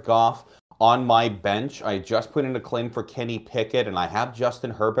Jared Goff on my bench. I just put in a claim for Kenny Pickett, and I have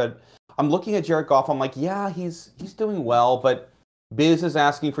Justin Herbert. I'm looking at Jared Goff. I'm like, yeah, he's doing well, but Biz is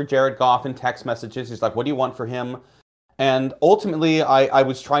asking for Jared Goff in text messages. He's like, what do you want for him? And ultimately, I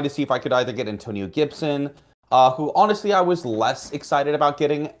was trying to see if I could either get Antonio Gibson, who honestly I was less excited about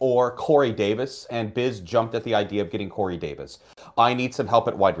getting, or Corey Davis, and Biz jumped at the idea of getting Corey Davis. I need some help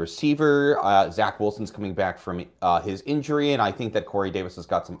at wide receiver. Zach Wilson's coming back from his injury, and I think that Corey Davis has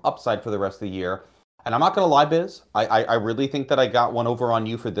got some upside for the rest of the year. And I'm not going to lie, Biz, I really think that I got one over on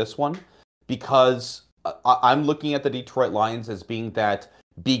you for this one, because I'm looking at the Detroit Lions as being that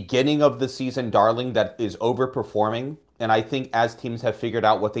beginning of the season darling that is overperforming. And I think as teams have figured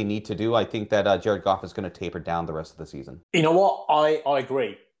out what they need to do, I think that Jared Goff is going to taper down the rest of the season. You know what? I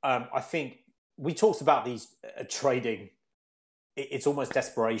agree. I think we talked about these trading. It's almost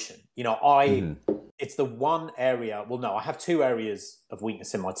desperation. You know, it's the one area. Well, no, I have two areas of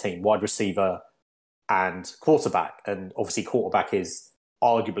weakness in my team: wide receiver and quarterback. And obviously, quarterback is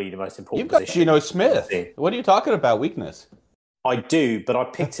arguably the most important position. You've got Geno Smith. What are you talking about, weakness? I do, but I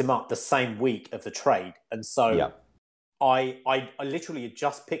picked him up the same week of the trade, and so. Yeah. I literally had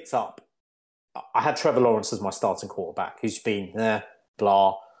just picked up. I had Trevor Lawrence as my starting quarterback, who's been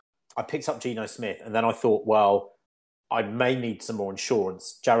blah. I picked up Geno Smith, and then I thought, well, I may need some more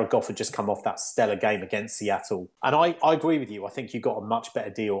insurance. Jared Goff had just come off that stellar game against Seattle, and I agree with you. I think you got a much better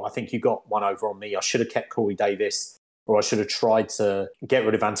deal. I think you got one over on me. I should have kept Corey Davis, or I should have tried to get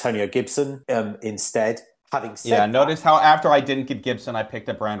rid of Antonio Gibson instead. Having said that, notice how after I didn't get Gibson, I picked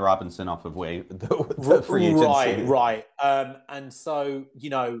up Brian Robinson off of the free agency. Right. And so, you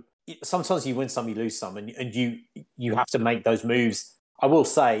know, sometimes you win some, you lose some, and you have to make those moves. I will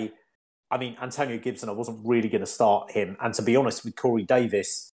say, I mean, Antonio Gibson, I wasn't really going to start him. And to be honest, with Corey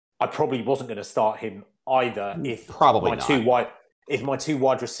Davis, I probably wasn't going to start him either if my two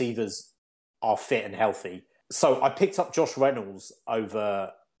wide receivers are fit and healthy. So I picked up Josh Reynolds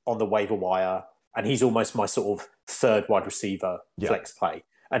over on the waiver wire, and he's almost my sort of third wide receiver flex play.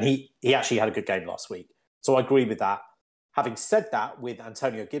 And he actually had a good game last week. So I agree with that. Having said that, with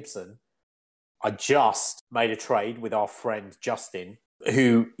Antonio Gibson, I just made a trade with our friend Justin,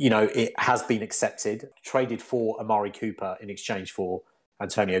 who, you know, it has been accepted, traded for Amari Cooper in exchange for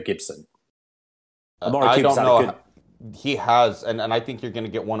Antonio Gibson. Amari Cooper's he has, and I think you're going to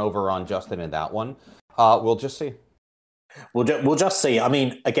get one over on Justin in that one. We'll just see. We'll just see. I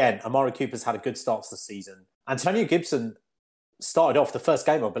mean, again, Amari Cooper's had a good start to the season. Antonio Gibson started off the first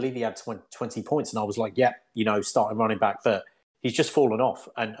game, I believe he had 20 points, and I was like, yeah, you know, starting running back, but he's just fallen off.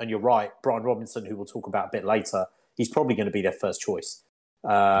 And you're right, Brian Robinson, who we'll talk about a bit later, he's probably going to be their first choice.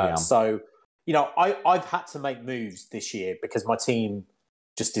 So, you know, I've had to make moves this year because my team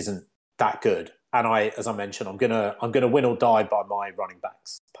just isn't that good. And as I mentioned, I'm gonna win or die by my running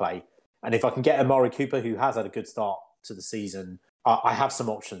backs play. And if I can get Amari Cooper, who has had a good start to the season, I have some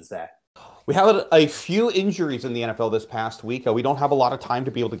options there. We had a few injuries in the NFL this past week. We don't have a lot of time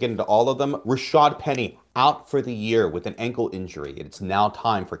to be able to get into all of them. Rashad Penny out for the year with an ankle injury. It's now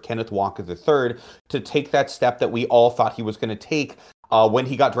time for Kenneth Walker III to take that step that we all thought he was going to take when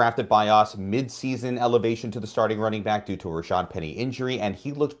he got drafted by us. Mid-season elevation to the starting running back due to a Rashad Penny injury, and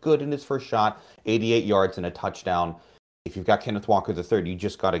he looked good in his first shot, 88 yards and a touchdown. If you've got Kenneth Walker III, you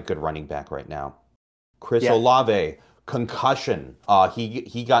just got a good running back right now. Chris Olave, concussion.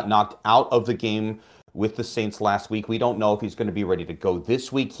 He got knocked out of the game with the Saints last week. We don't know if he's going to be ready to go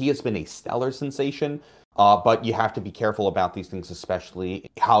this week. He has been a stellar sensation. But you have to be careful about these things, especially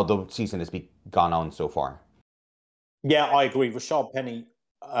how the season has gone on so far. Yeah, I agree. Rashard Penny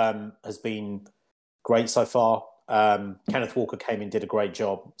has been great so far. Kenneth Walker came in, did a great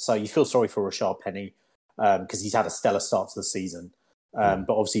job. So you feel sorry for Rashard Penny because he's had a stellar start to the season. But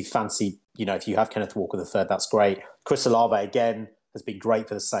obviously, fancy, if you have Kenneth Walker the third, that's great. Chris Olave, again, has been great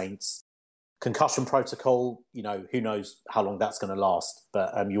for the Saints. Concussion protocol, who knows how long that's going to last.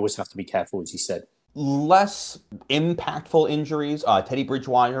 But you always have to be careful, as you said. Less impactful injuries. Teddy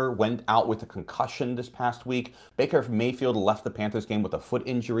Bridgewater went out with a concussion this past week. Baker Mayfield left the Panthers game with a foot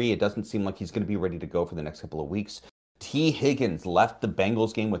injury. It doesn't seem like he's going to be ready to go for the next couple of weeks. T. Higgins left the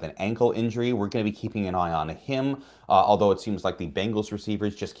Bengals game with an ankle injury. We're going to be keeping an eye on him, although it seems like the Bengals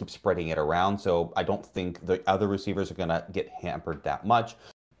receivers just keep spreading it around, so I don't think the other receivers are going to get hampered that much.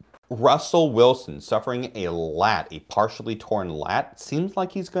 Russell Wilson suffering a partially torn lat. Seems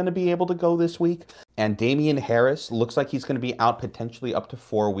like he's going to be able to go this week. And Damian Harris looks like he's going to be out potentially up to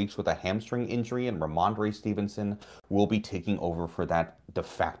 4 weeks with a hamstring injury. And Ramondre Stevenson will be taking over for that de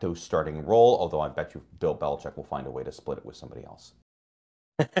facto starting role. Although I bet you Bill Belichick will find a way to split it with somebody else.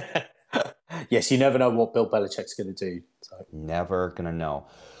 Yes, you never know what Bill Belichick's going to do. So. Never going to know.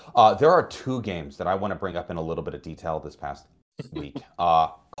 There are 2 games that I want to bring up in a little bit of detail this past week.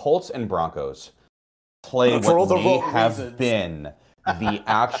 Colts and Broncos play what may have been the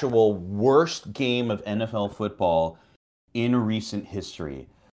actual worst game of NFL football in recent history.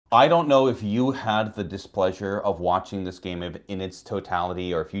 I don't know if you had the displeasure of watching this game in its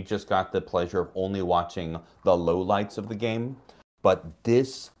totality or if you just got the pleasure of only watching the lowlights of the game, but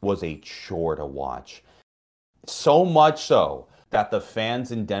this was a chore to watch. So much so that the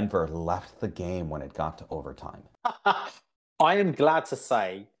fans in Denver left the game when it got to overtime. I am glad to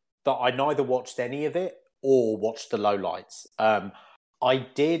say that I neither watched any of it or watched the lowlights. I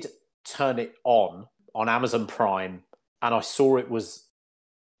did turn it on Amazon Prime, and I saw it was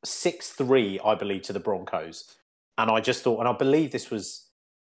 6-3, I believe, to the Broncos. And I just thought, and I believe this was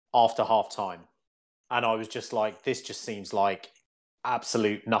after halftime. And I was just like, this just seems like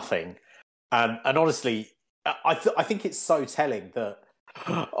absolute nothing. And honestly, I think it's so telling that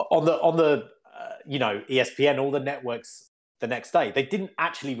on the ESPN, all the networks the next day, they didn't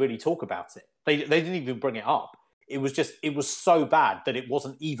actually really talk about it. They didn't even bring it up. It was so bad that it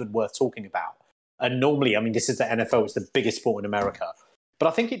wasn't even worth talking about. And normally, I mean, this is the NFL, it's the biggest sport in America. But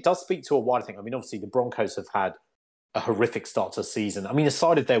I think it does speak to a wider thing. I mean, obviously, the Broncos have had a horrific start to the season. I mean,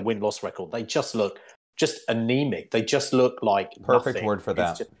 aside of their win-loss record, they just look anemic. They just look like perfect nothing. Word for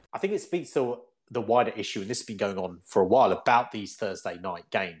that. I think it speaks to the wider issue, and this has been going on for a while, about these Thursday night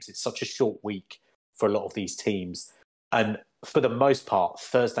games. It's such a short week for a lot of these teams. And for the most part,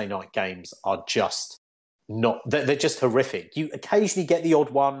 Thursday night games are just they're just horrific. You occasionally get the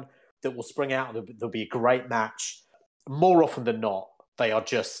odd one that will spring out. There'll be a great match. More often than not, they're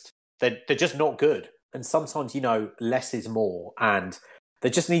just not good. And sometimes, less is more. And there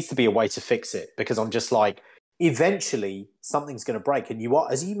just needs to be a way to fix it, because I'm just like, eventually something's going to break. And you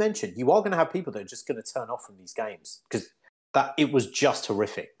are, as you mentioned, you are going to have people that are just going to turn off from these games, because it was just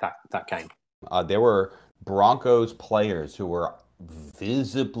horrific, that game. There were Broncos players who were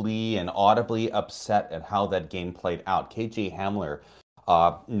visibly and audibly upset at how that game played out. KJ Hamler,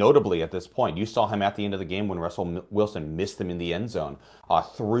 notably at this point, you saw him at the end of the game when Russell Wilson missed him in the end zone,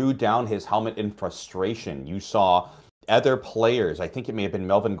 threw down his helmet in frustration. You saw other players, I think it may have been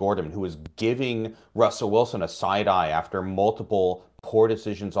Melvin Gordon, who was giving Russell Wilson a side eye after multiple poor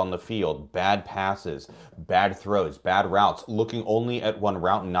decisions on the field, bad passes, bad throws, bad routes, looking only at one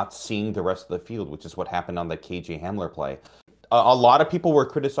route and not seeing the rest of the field, which is what happened on the KJ Hamler play. A lot of people were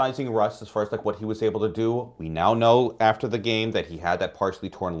criticizing Russ as far as what he was able to do. We now know after the game that he had that partially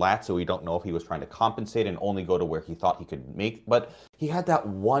torn lat, so we don't know if he was trying to compensate and only go to where he thought he could make. But he had that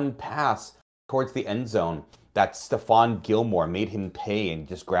one pass towards the end zone that Stephon Gilmore made him pay and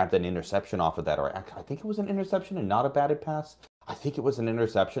just grabbed an interception off of that. Or I think it was an interception and not a batted pass. I think it was an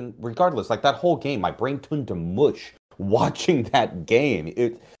interception. Regardless, that whole game, my brain turned to mush watching that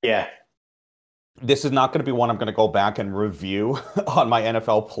game. Yeah. This is not going to be one I'm going to go back and review on my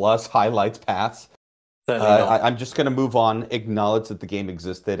NFL Plus highlights pass. I'm just going to move on, acknowledge that the game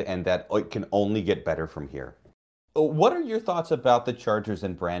existed, and that it can only get better from here. What are your thoughts about the Chargers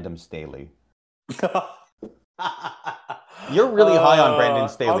and Brandon Staley? You're really high on Brandon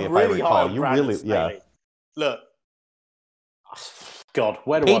Staley, if I recall. You really, yeah. Look, God,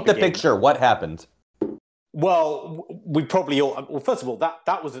 where do Paint I the picture. What happened? Well, we probably all. Well, first of all,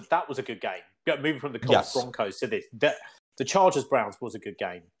 that was a good game. Moving from the Colts Broncos to this, the Chargers Browns was a good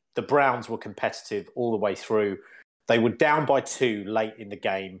game. The Browns were competitive all the way through. They were down by 2 late in the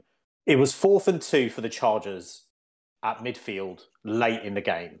game. It was 4th and 2 for the Chargers at midfield late in the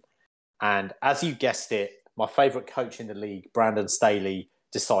game. And as you guessed it, my favourite coach in the league, Brandon Staley,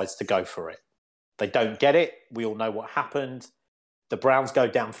 decides to go for it. They don't get it. We all know what happened. The Browns go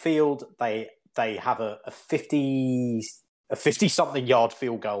downfield. They have a 50-something yard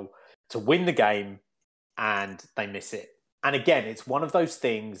field goal to win the game, and they miss it. And again, it's one of those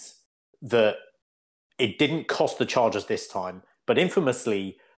things that it didn't cost the Chargers this time, but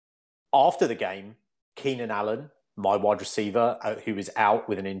infamously, after the game, Keenan Allen, my wide receiver, who is out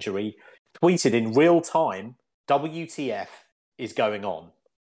with an injury, tweeted in real time, WTF is going on,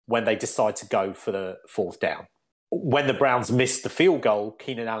 when they decide to go for the 4th down. When the Browns missed the field goal,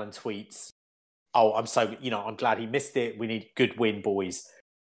 Keenan Allen tweets, oh, I'm glad he missed it. We need a good win, boys.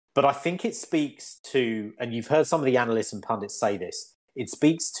 But I think it speaks to, and you've heard some of the analysts and pundits say this, it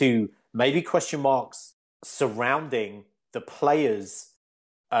speaks to maybe question marks surrounding the players'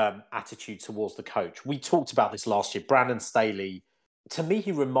 attitude towards the coach. We talked about this last year. Brandon Staley, to me,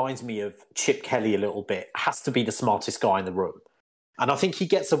 he reminds me of Chip Kelly a little bit. Has to be the smartest guy in the room. And I think he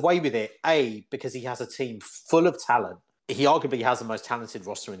gets away with it, A, because he has a team full of talent. He arguably has the most talented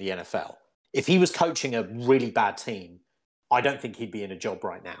roster in the NFL. If he was coaching a really bad team, I don't think he'd be in a job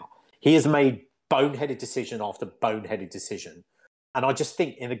right now. He has made boneheaded decision after boneheaded decision. And I just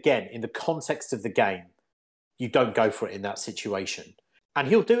think, and again, in the context of the game, you don't go for it in that situation. And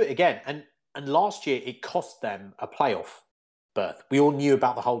he'll do it again. And last year, it cost them a playoff berth. We all knew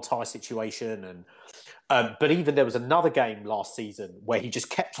about the whole Ty situation. But even there was another game last season where he just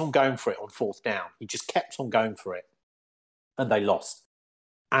kept on going for it on 4th down. He just kept on going for it. And they lost.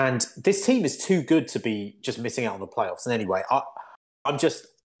 And this team is too good to be just missing out on the playoffs. And anyway,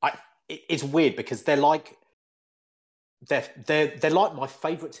 it's weird because they're like my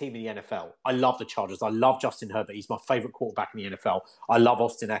favorite team in the NFL. I love the Chargers. I love Justin Herbert. He's my favorite quarterback in the NFL. I love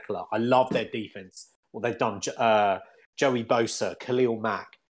Austin Eckler. I love their defense. Well, they've done Joey Bosa, Khalil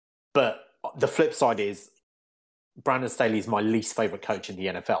Mack. But the flip side is Brandon Staley is my least favorite coach in the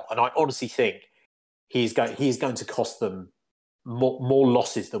NFL. And I honestly think he's going to cost them more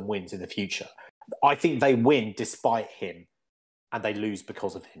losses than wins in the future. I think they win despite him, and they lose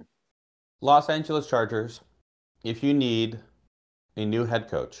because of him. Los Angeles Chargers, if you need a new head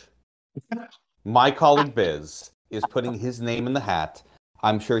coach, my colleague Biz is putting his name in the hat.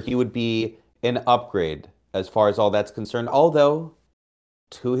 I'm sure he would be an upgrade as far as all that's concerned. Although,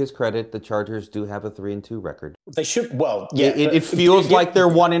 to his credit, the Chargers do have a 3-2 record. They should. Well, yeah. It feels like they're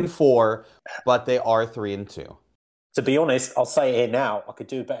 1-4, but they are 3-2. To be honest, I'll say it here now. I could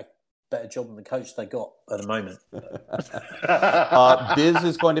do a better job than the coach they got at the moment. Biz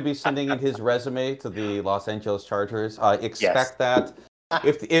is going to be sending in his resume to the Los Angeles Chargers. Expect that.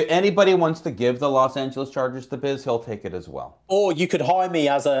 If anybody wants to give the Los Angeles Chargers to Biz, he'll take it as well. Or you could hire me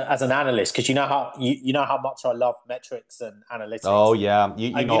as an analyst because you know how much I love metrics and analytics. Oh yeah,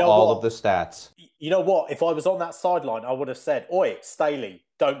 you know all of the stats. You know what? If I was on that sideline, I would have said, "Oi, Staley,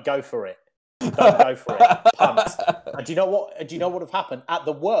 don't go for it. Don't go for it. Punt." And do you know what? Do you know what would have happened? At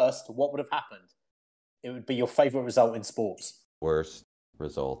the worst, what would have happened? It would be your favorite result in sports. Worst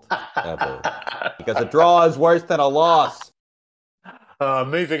result ever. Because a draw is worse than a loss.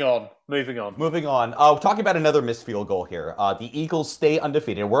 Moving on. Talking about another missed field goal here. The Eagles stay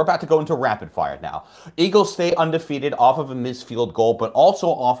undefeated. We're about to go into rapid fire now. Eagles stay undefeated off of a missed field goal, but also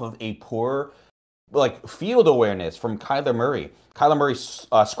off of a poor field awareness from Kyler Murray. Kyler Murray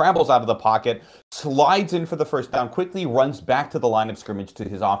scrambles out of the pocket, slides in for the first down, quickly runs back to the line of scrimmage to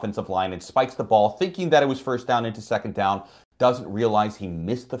his offensive line and spikes the ball, thinking that it was first down into second down. Doesn't realize he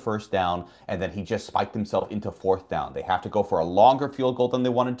missed the first down, and then he just spiked himself into fourth down. They have to go for a longer field goal than they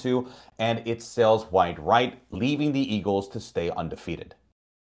wanted to, and it sails wide right, leaving the Eagles to stay undefeated.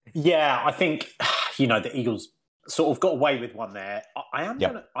 Yeah, I think, the Eagles sort of got away with one there. I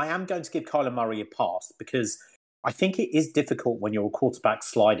am going to give Kyler Murray a pass because I think it is difficult when you're a quarterback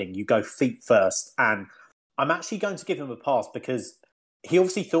sliding. You go feet first, and I'm actually going to give him a pass because he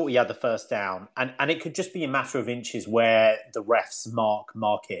obviously thought he had the first down, and it could just be a matter of inches where the refs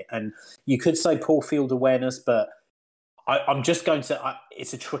mark it. And you could say poor field awareness, but I'm just going to...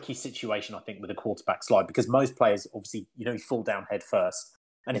 it's a tricky situation, I think, with a quarterback slide because most players, obviously, you fall down head first.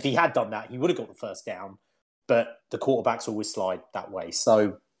 And if he had done that, he would have got the first down, but the quarterbacks always slide that way.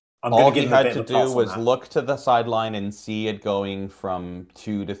 So I'm all going to give he him a had bit to of a pass do was look to the sideline and see it going from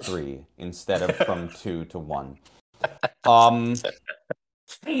 2 to 3 instead of from 2 to 1.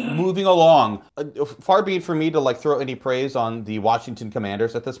 Moving along, far be it for me to throw any praise on the Washington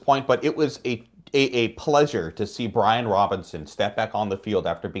Commanders at this point, but it was a a pleasure to see Brian Robinson step back on the field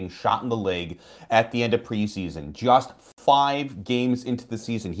after being shot in the leg at the end of preseason. Just 5 games into the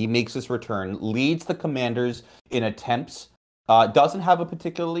season, he makes his return, leads the Commanders in attempts. Doesn't have a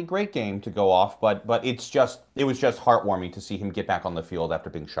particularly great game to go off, but it was just heartwarming to see him get back on the field after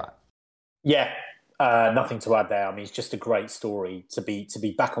being shot. Yeah, nothing to add there. I mean, it's just a great story to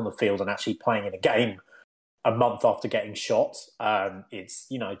be back on the field and actually playing in a game a month after getting shot.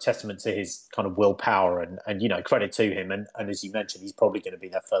 It's, testament to his kind of willpower and credit to him. And as you mentioned, he's probably going to be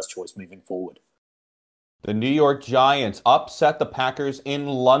their first choice moving forward. The New York Giants upset the Packers in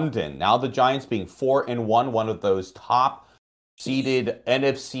London. Now the Giants being 4-1, one of those top seeded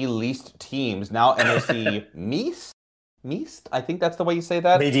NFC least teams. Now NFC Meast? I think that's the way you say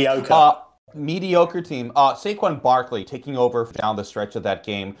that. Mediocre team. Saquon Barkley taking over down the stretch of that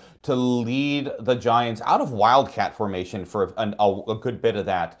game to lead the Giants out of Wildcat formation for a good bit of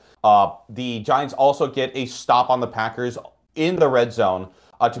that. The Giants also get a stop on the Packers in the red zone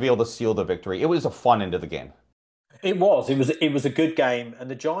to be able to seal the victory. It was a fun end of the game. It was a good game,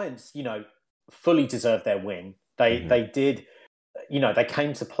 and the Giants, fully deserved their win. They did, they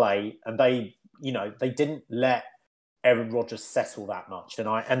came to play, and they didn't let Aaron Rodgers settle that much,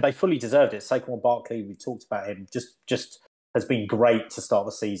 and they fully deserved it. Saquon Barkley, we talked about him, just has been great to start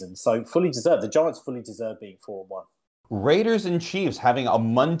the season. So fully deserved. The Giants fully deserve being 4-1. Raiders and Chiefs having a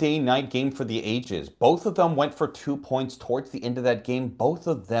Monday night game for the ages. Both of them went for 2 points towards the end of that game. Both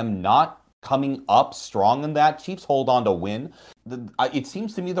of them not coming up strong in that. Chiefs hold on to win. It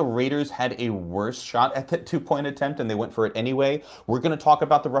seems to me the Raiders had a worse shot at that 2-point attempt, and they went for it anyway. We're going to talk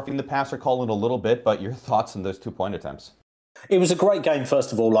about the roughing the passer call in a little bit, but your thoughts on those 2-point attempts? It was a great game,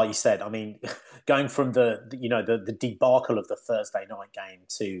 first of all, like you said. I mean, going from the debacle of the Thursday night game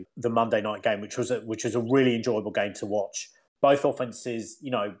to the Monday night game, which was a really enjoyable game to watch. Both offenses,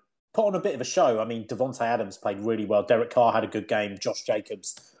 put on a bit of a show. I mean, Devontae Adams played really well. Derek Carr had a good game. Josh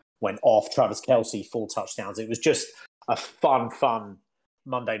Jacobs went off. Travis Kelce, 4 touchdowns. It was just a fun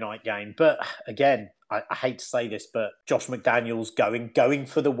Monday night game. But again, I hate to say this, but Josh McDaniels going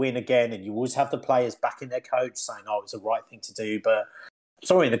for the win again, and you always have the players backing their coach saying, "Oh, it's the right thing to do." But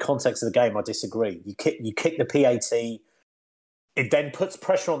sorry, in the context of the game, I disagree. You kick the PAT. It then puts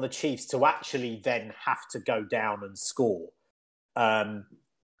pressure on the Chiefs to actually then have to go down and score. And,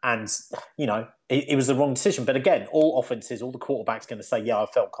 it was the wrong decision. But again, all offenses, all the quarterbacks going to say, yeah, I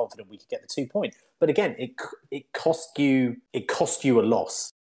felt confident we could get the 2 point. But again, it cost you a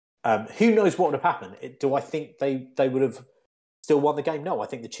loss. Who knows what would have happened? Do I think they would have still won the game? No, I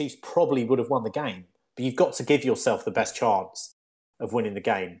think the Chiefs probably would have won the game. But you've got to give yourself the best chance of winning the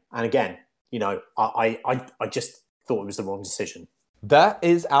game. And again, I just thought it was the wrong decision. That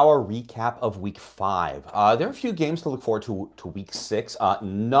is our recap of Week 5. There are a few games to look forward to Week 6.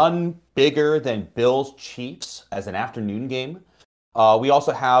 None bigger than Bills-Chiefs as an afternoon game. We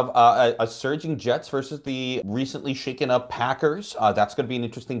also have a surging Jets versus the recently shaken up Packers. That's going to be an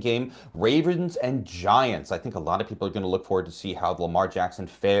interesting game. Ravens and Giants. I think a lot of people are going to look forward to see how Lamar Jackson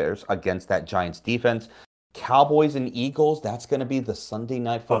fares against that Giants defense. Cowboys and Eagles, that's going to be the Sunday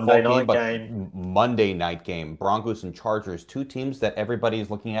night football game. Monday night game. Broncos and Chargers, 2 teams that everybody is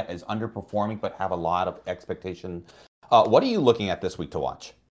looking at as underperforming but have a lot of expectation. What are you looking at this week to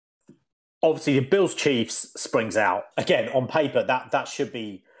watch? Obviously, the Bills-Chiefs springs out. Again, on paper, that should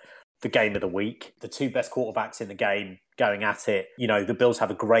be the game of the week. The 2 best quarterbacks in the game going at it. The Bills have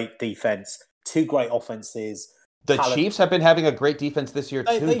a great defense, 2 great offenses. The Chiefs have been having a great defense this year,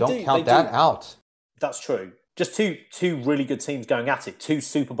 too. Don't count that out. That's true. Just two really good teams going at it. 2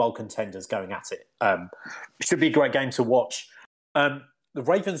 Super Bowl contenders going at it. It should be a great game to watch. The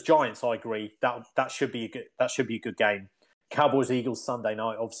Ravens Giants, I agree. That should be a good game. Cowboys Eagles Sunday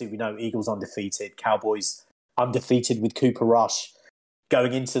night. Obviously, we know Eagles undefeated. Cowboys undefeated with Cooper Rush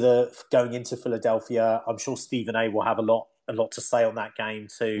going into Philadelphia. I'm sure Stephen A will have a lot to say on that game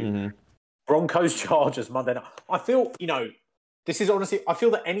too. Mm-hmm. Broncos Chargers Monday night. I feel this is honestly. I feel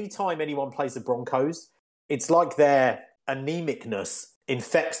that any time anyone plays the Broncos, it's like their anemicness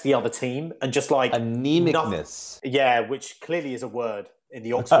infects the other team, and just like anemicness. Which clearly is a word in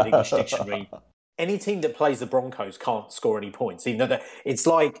the Oxford English Dictionary. Any team that plays the Broncos can't score any points, even though it's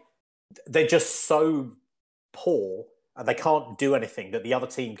like they're just so poor and they can't do anything that the other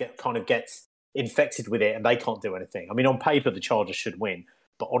team gets infected with it and they can't do anything. I mean, on paper, the Chargers should win.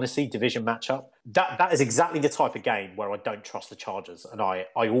 But honestly, division matchup, that is exactly the type of game where I don't trust the Chargers, and I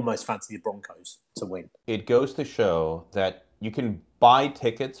almost fancy the Broncos to win. It goes to show that you can buy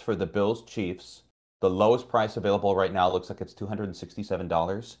tickets for the Bills-Chiefs. The lowest price available right now looks like it's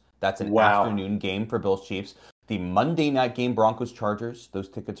 $267. That's an afternoon game for Bills-Chiefs. The Monday night game, Broncos Chargers. Those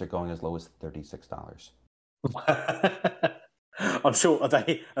tickets are going as low as $36. I'm sure. Are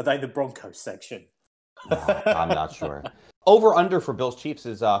they the Broncos section? I'm not sure. Over under for Bills Chiefs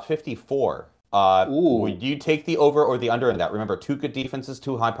is 54. Would you take the over or the under in that? Remember, two good defenses,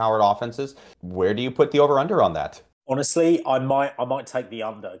 two high-powered offenses. Where do you put the over-under on that? Honestly, I might take the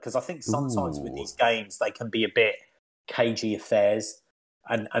under because I think sometimes with these games they can be a bit cagey affairs,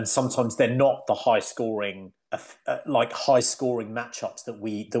 and sometimes they're not the high scoring matchups that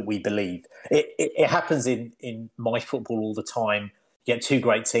we believe. It happens in my football all the time. You get two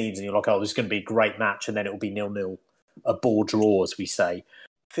great teams and you're like, oh, this is going to be a great match, and then it will be 0-0, a ball draw, as we say.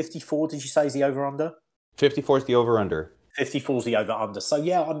 54, did you say, is the over-under? 54 is the over-under. 54 is the over-under. So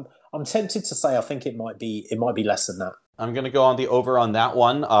yeah, I'm tempted to say I think it might be less than that. I'm going to go on the over on that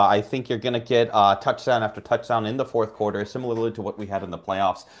one. I think you're going to get touchdown after touchdown in the fourth quarter, similarly to what we had in the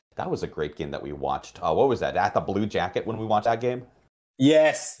playoffs. That was a great game that we watched. What was that? At the Blue Jacket when we watched that game?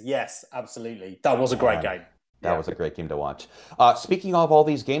 Yes, absolutely. That was a great game. That was a great game to watch. Speaking of all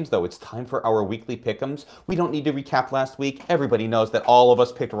these games, though, it's time for our weekly pick'ems. We don't need to recap last week. Everybody knows that all of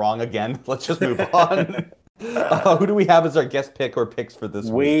us picked wrong again. Let's just move on. Who do we have as our guest pick or picks for this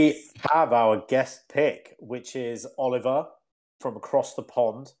week? We have our guest pick, which is Oliver from across the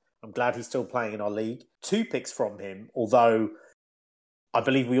pond. I'm glad he's still playing in our league. 2 picks from him, although I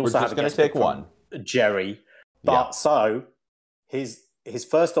believe we also have a guest pick from Jerry. But so his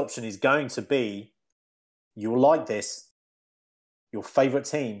first option is going to be, you'll like this, your favorite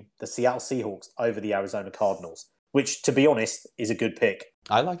team, the Seattle Seahawks, over the Arizona Cardinals, which, to be honest, is a good pick.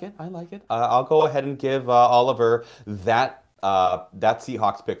 I like it. I'll go ahead and give Oliver that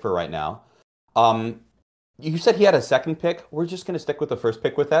Seahawks pick for right now. You said he had a second pick. We're just going to stick with the first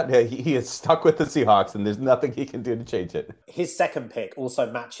pick with that. He is stuck with the Seahawks, and there's nothing he can do to change it. His second pick also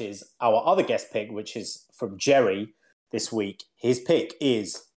matches our other guest pick, which is from Jerry this week. His pick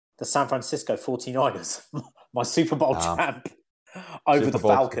is the San Francisco 49ers, my Super Bowl champ, over the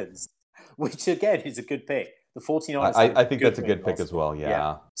Falcons, which, again, is a good pick. The 49ers. I think that's a good pick as well,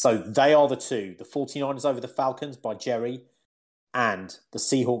 yeah. So they are the two. The 49ers over the Falcons by Jerry, and the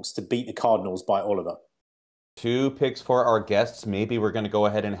Seahawks to beat the Cardinals by Oliver. 2 picks for our guests. Maybe we're going to go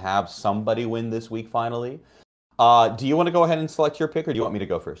ahead and have somebody win this week finally. Do you want to go ahead and select your pick, or do you want me to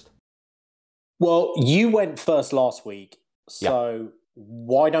go first? Well, you went first last week, so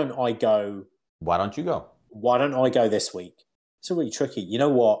why don't I go? Why don't you go? Why don't I go this week? It's really tricky. You know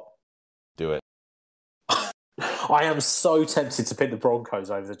what? Do it. I am so tempted to pick the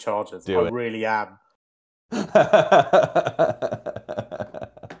Broncos over the Chargers. I really am.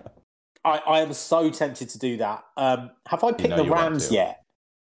 I am so tempted to do that. Have I picked the Rams yet?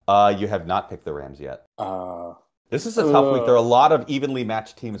 You have not picked the Rams yet. This is a tough week. There are a lot of evenly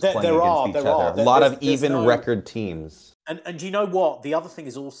matched teams playing against each other. A lot of even record teams. And you know what? The other thing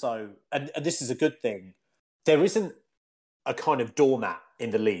is also, and this is a good thing, there isn't a kind of doormat in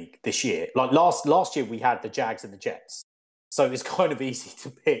the league this year. Like last year we had the Jags and the Jets. So it's kind of easy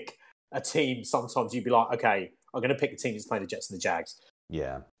to pick a team. Sometimes you'd be like, okay, I'm going to pick a team that's playing the Jets and the Jags.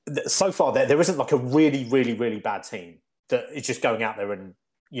 Yeah. So far there isn't like a really, really, really bad team that is just going out there and,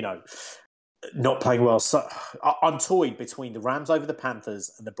 not playing well. So I'm toyed between the Rams over the Panthers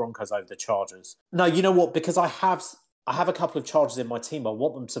and the Broncos over the Chargers. No, you know what? Because I have a couple of Chargers in my team. I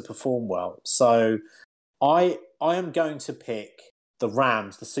want them to perform well. So I am going to pick the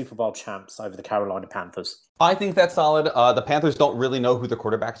Rams, the Super Bowl champs, over the Carolina Panthers. I think that's solid. The Panthers don't really know who the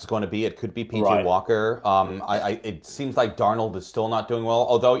quarterback is going to be. It could be PJ Walker. It seems like Darnold is still not doing well.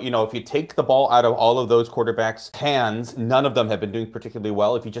 Although, if you take the ball out of all of those quarterbacks' hands, none of them have been doing particularly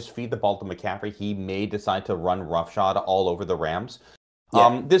well. If you just feed the ball to McCaffrey, he may decide to run roughshod all over the Rams.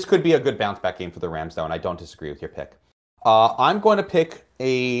 Yeah. This could be a good bounce back game for the Rams, though, and I don't disagree with your pick. I'm going to pick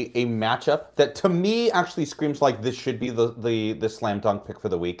a matchup that, to me, actually screams like this should be the slam dunk pick for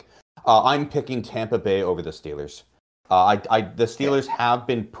the week. I'm picking Tampa Bay over the Steelers. The Steelers have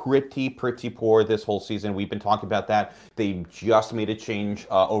been pretty poor this whole season. We've been talking about that. They just made a change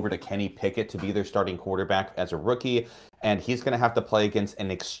over to Kenny Pickett to be their starting quarterback as a rookie, and he's going to have to play against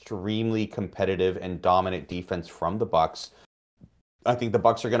an extremely competitive and dominant defense from the Bucs. I think the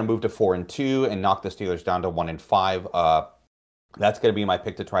Bucs are going to move to 4-2 and knock the Steelers down to 1-5. That's going to be my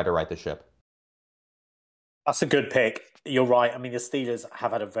pick to try to right the ship. That's a good pick. You're right. I mean, the Steelers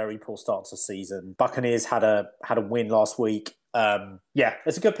have had a very poor start to the season. Buccaneers had a win last week.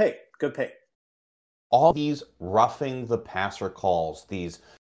 It's a good pick. Good pick. All these roughing the passer calls, these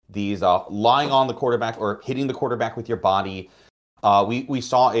lying on the quarterback or hitting the quarterback with your body. We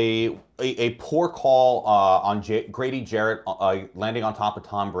saw a poor call on Grady Jarrett landing on top of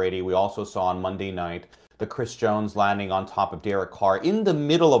Tom Brady. We also saw on Monday night the Chris Jones landing on top of Derek Carr. In the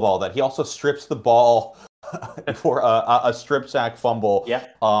middle of all that, he also strips the ball for a strip sack fumble. Yeah.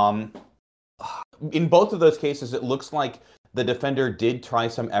 In both of those cases, it looks like the defender did try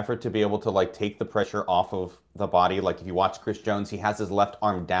some effort to be able to like take the pressure off of the body. Like if you watch Chris Jones, he has his left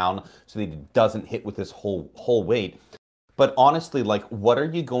arm down so that he doesn't hit with his whole weight. But honestly, like, what are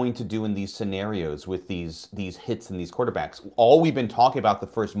you going to do in these scenarios with these hits and these quarterbacks? All we've been talking about the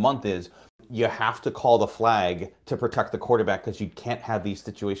first month is you have to call the flag to protect the quarterback because you can't have these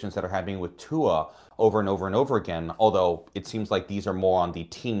situations that are happening with Tua over and over and over again. Although it seems like these are more on the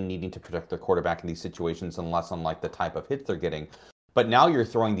team needing to protect their quarterback in these situations and less on like the type of hits they're getting. But now you're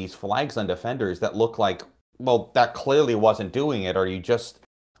throwing these flags on defenders that look like, well, that clearly wasn't doing it. Are you just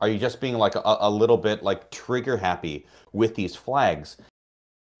being like a little bit like trigger happy with these flags?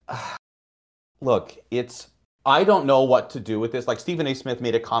 Look, I don't know what to do with this. Like Stephen A. Smith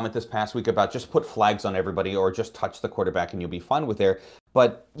made a comment this past week about just put flags on everybody or just touch the quarterback and you'll be fine with it.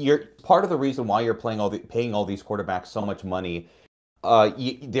 But you're part of the reason why you're paying all these quarterbacks so much money.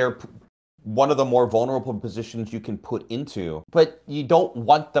 They're one of the more vulnerable positions you can put into, but you don't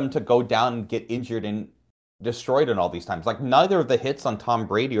want them to go down and get injured and destroyed in all these times. Like neither of the hits on Tom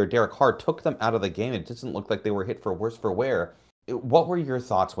Brady or Derek Carr took them out of the game. It doesn't look like they were hit for worse for wear. What were your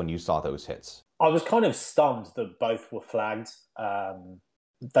thoughts when you saw those hits? I was kind of stunned that both were flagged.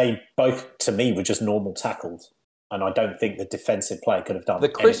 They both, to me, were just normal tackles. And I don't think the defensive player could have done the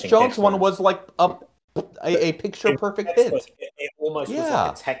Chris Jones different. one was like a picture-perfect hit. It almost was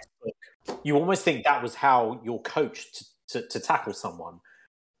like a textbook. You almost think that was how you're coached to tackle someone,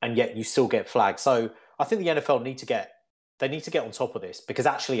 and yet you still get flagged. So I think the NFL need to get on top of this, because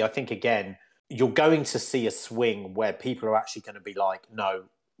actually I think, again, you're going to see a swing where people are actually going to be like, no,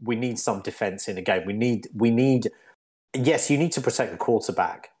 we need some defense in a game. We need, yes, you need to protect the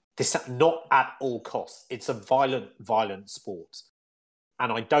quarterback. This not at all costs. It's a violent sport.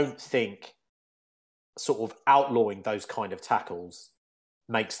 And I don't think sort of outlawing those kind of tackles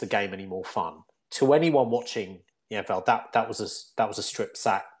makes the game any more fun. To anyone watching the NFL, that was a strip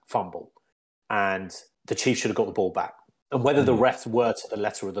sack fumble. And the Chiefs should have got the ball back. And whether the refs were to the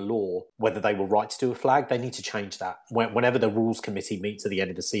letter of the law, whether they were right to do a flag, they need to change that. Whenever the rules committee meets at the end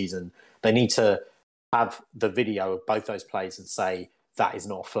of the season, they need to have the video of both those plays and say, that is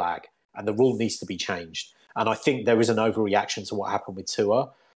not a flag. And the rule needs to be changed. And I think there is an overreaction to what happened with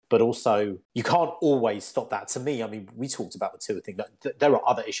Tua, but also you can't always stop that. To me, I mean, we talked about the Tua thing. There are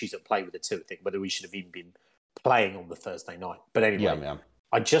other issues at play with the Tua thing, whether we should have even been playing on the Thursday night. But anyway,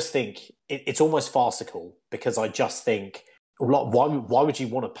 I just think it's almost farcical, because I just think, why would you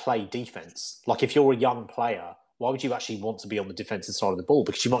want to play defense? Like, if you're a young player, why would you actually want to be on the defensive side of the ball?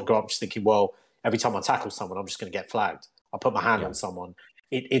 Because you might grow up just thinking, well, every time I tackle someone, I'm just going to get flagged. I put my hand on someone.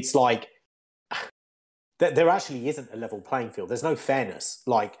 It's like there actually isn't a level playing field. There's no fairness.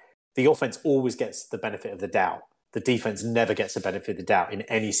 Like, the offense always gets the benefit of the doubt. The defense never gets the benefit of the doubt in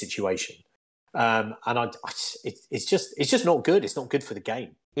any situation. And it's just not good. It's not good for the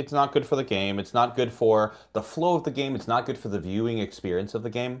game. It's not good for the game. It's not good for the flow of the game. It's not good for the viewing experience of the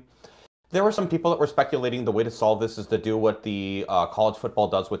game. There were some people that were speculating the way to solve this is to do what the college football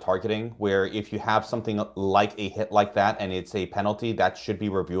does with targeting, where if you have something like a hit like that and it's a penalty, that should be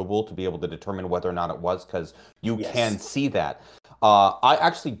reviewable to be able to determine whether or not it was, because you can see that. I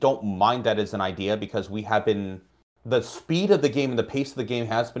actually don't mind that as an idea, because the speed of the game and the pace of the game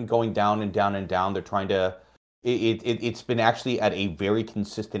has been going down and down and down. They're trying to, it's been actually at a very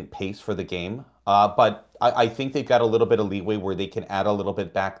consistent pace for the game. But I think they've got a little bit of leeway where they can add a little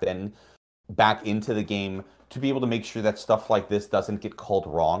bit back into the game to be able to make sure that stuff like this doesn't get called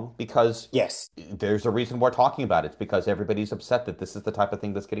wrong, because there's a reason we're talking about it. It's because everybody's upset that this is the type of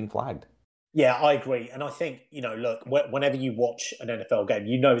thing that's getting flagged. Yeah, I agree. And I think, look, whenever you watch an NFL game,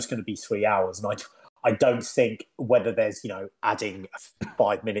 it's going to be 3 hours. And I don't think whether there's, adding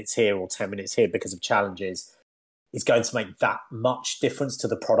 5 minutes here or 10 minutes here because of challenges is going to make that much difference to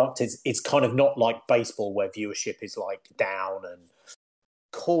the product. It's kind of not like baseball, where viewership is like down, and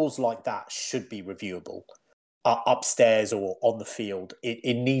calls like that should be reviewable upstairs or on the field.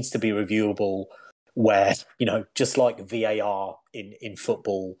 It needs to be reviewable where, just like VAR in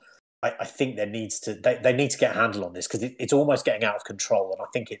football, I think they need to get a handle on this, because it's almost getting out of control. And I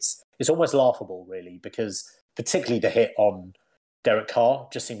think it's almost laughable, really, because particularly the hit on Derek Carr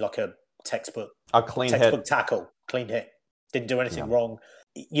just seemed like a textbook hit. Tackle, clean hit. Didn't do anything wrong.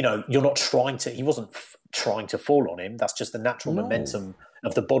 You're not trying to. He wasn't trying to fall on him. That's just the natural momentum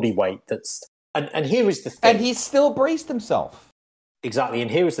of the body weight. And here is the thing. And he still braced himself. Exactly.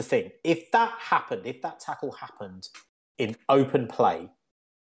 And here is the thing. If that tackle happened in open play,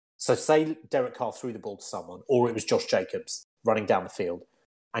 So say Derek Carr threw the ball to someone, or it was Josh Jacobs running down the field,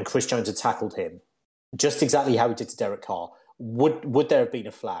 and Chris Jones had tackled him, just exactly how he did to Derek Carr. Would there have been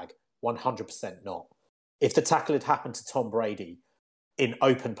a flag? 100% not. If the tackle had happened to Tom Brady in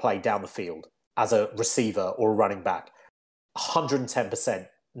open play down the field as a receiver or a running back, 110%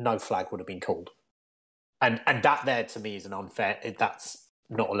 no flag would have been called. And that there to me is an unfair. That's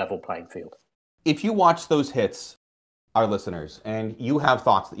not a level playing field. If you watch those hits, our listeners, and you have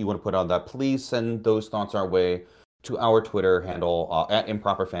thoughts that you want to put on that, please send those thoughts our way to our Twitter handle at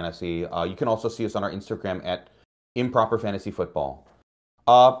Improper Fantasy. You can also see us on our Instagram at Improper Fantasy Football.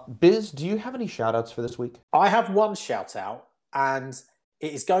 Biz, do you have any shout outs for this week? I have one shout out, and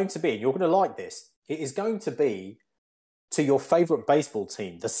it is going to be, and you're going to like this, it is going to be to your favorite baseball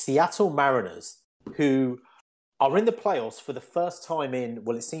team, the Seattle Mariners, who are in the playoffs for the first time in,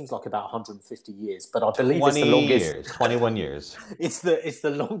 well, it seems like about 150 years, but I believe it's the longest. 21 years. It's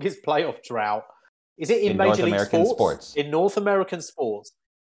the longest playoff drought. Is it in Major North League American sports? In North American sports.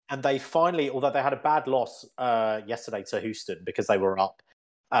 And they finally, although they had a bad loss yesterday to Houston because they were up.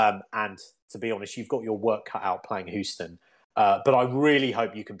 And to be honest, you've got your work cut out playing Houston. But I really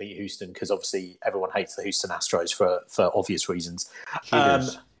hope you can beat Houston because obviously everyone hates the Houston Astros for obvious reasons.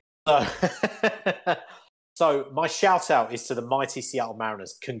 So my shout out is to the mighty Seattle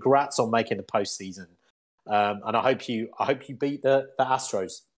Mariners. Congrats on making the postseason, and I hope you beat the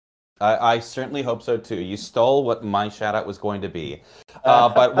Astros. I certainly hope so too. You stole what my shout out was going to be.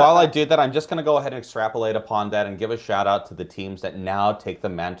 But while I do that, I'm just going to go ahead and extrapolate upon that and give a shout out to the teams that now take the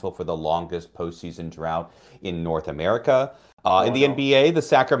mantle for the longest postseason drought in North America. In the NBA, the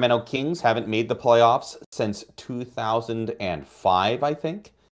Sacramento Kings haven't made the playoffs since 2005, I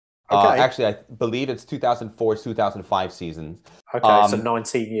think. Okay. Actually, I believe it's 2004, 2005 season. Okay, so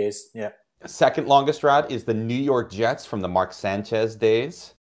 19 years, yeah. Second longest drought is the New York Jets from the Mark Sanchez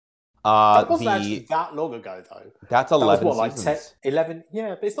days. That wasn't actually that long ago, though. That's 11 that was seasons. 11?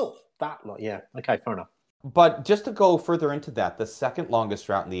 Yeah, but it's not that long. Yeah, okay, fair enough. But just to go further into that, the second longest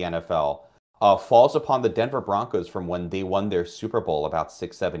drought in the NFL falls upon the Denver Broncos from when they won their Super Bowl about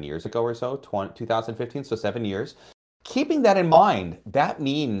 6-7 years ago or so, 2015, so 7 years. Keeping that in mind, that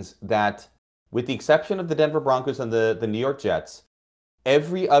means that with the exception of the Denver Broncos and the New York Jets,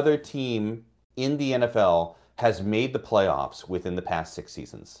 every other team in the NFL has made the playoffs within the past 6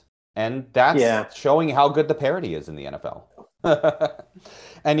 seasons. And that's showing how good the parity is in the NFL.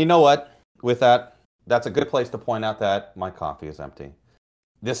 And you know what? With that, that's a good place to point out that my coffee is empty.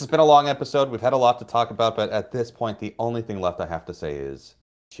 This has been a long episode. We've had a lot to talk about, but at this point, the only thing left I have to say is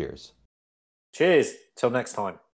cheers. Cheers. Till next time.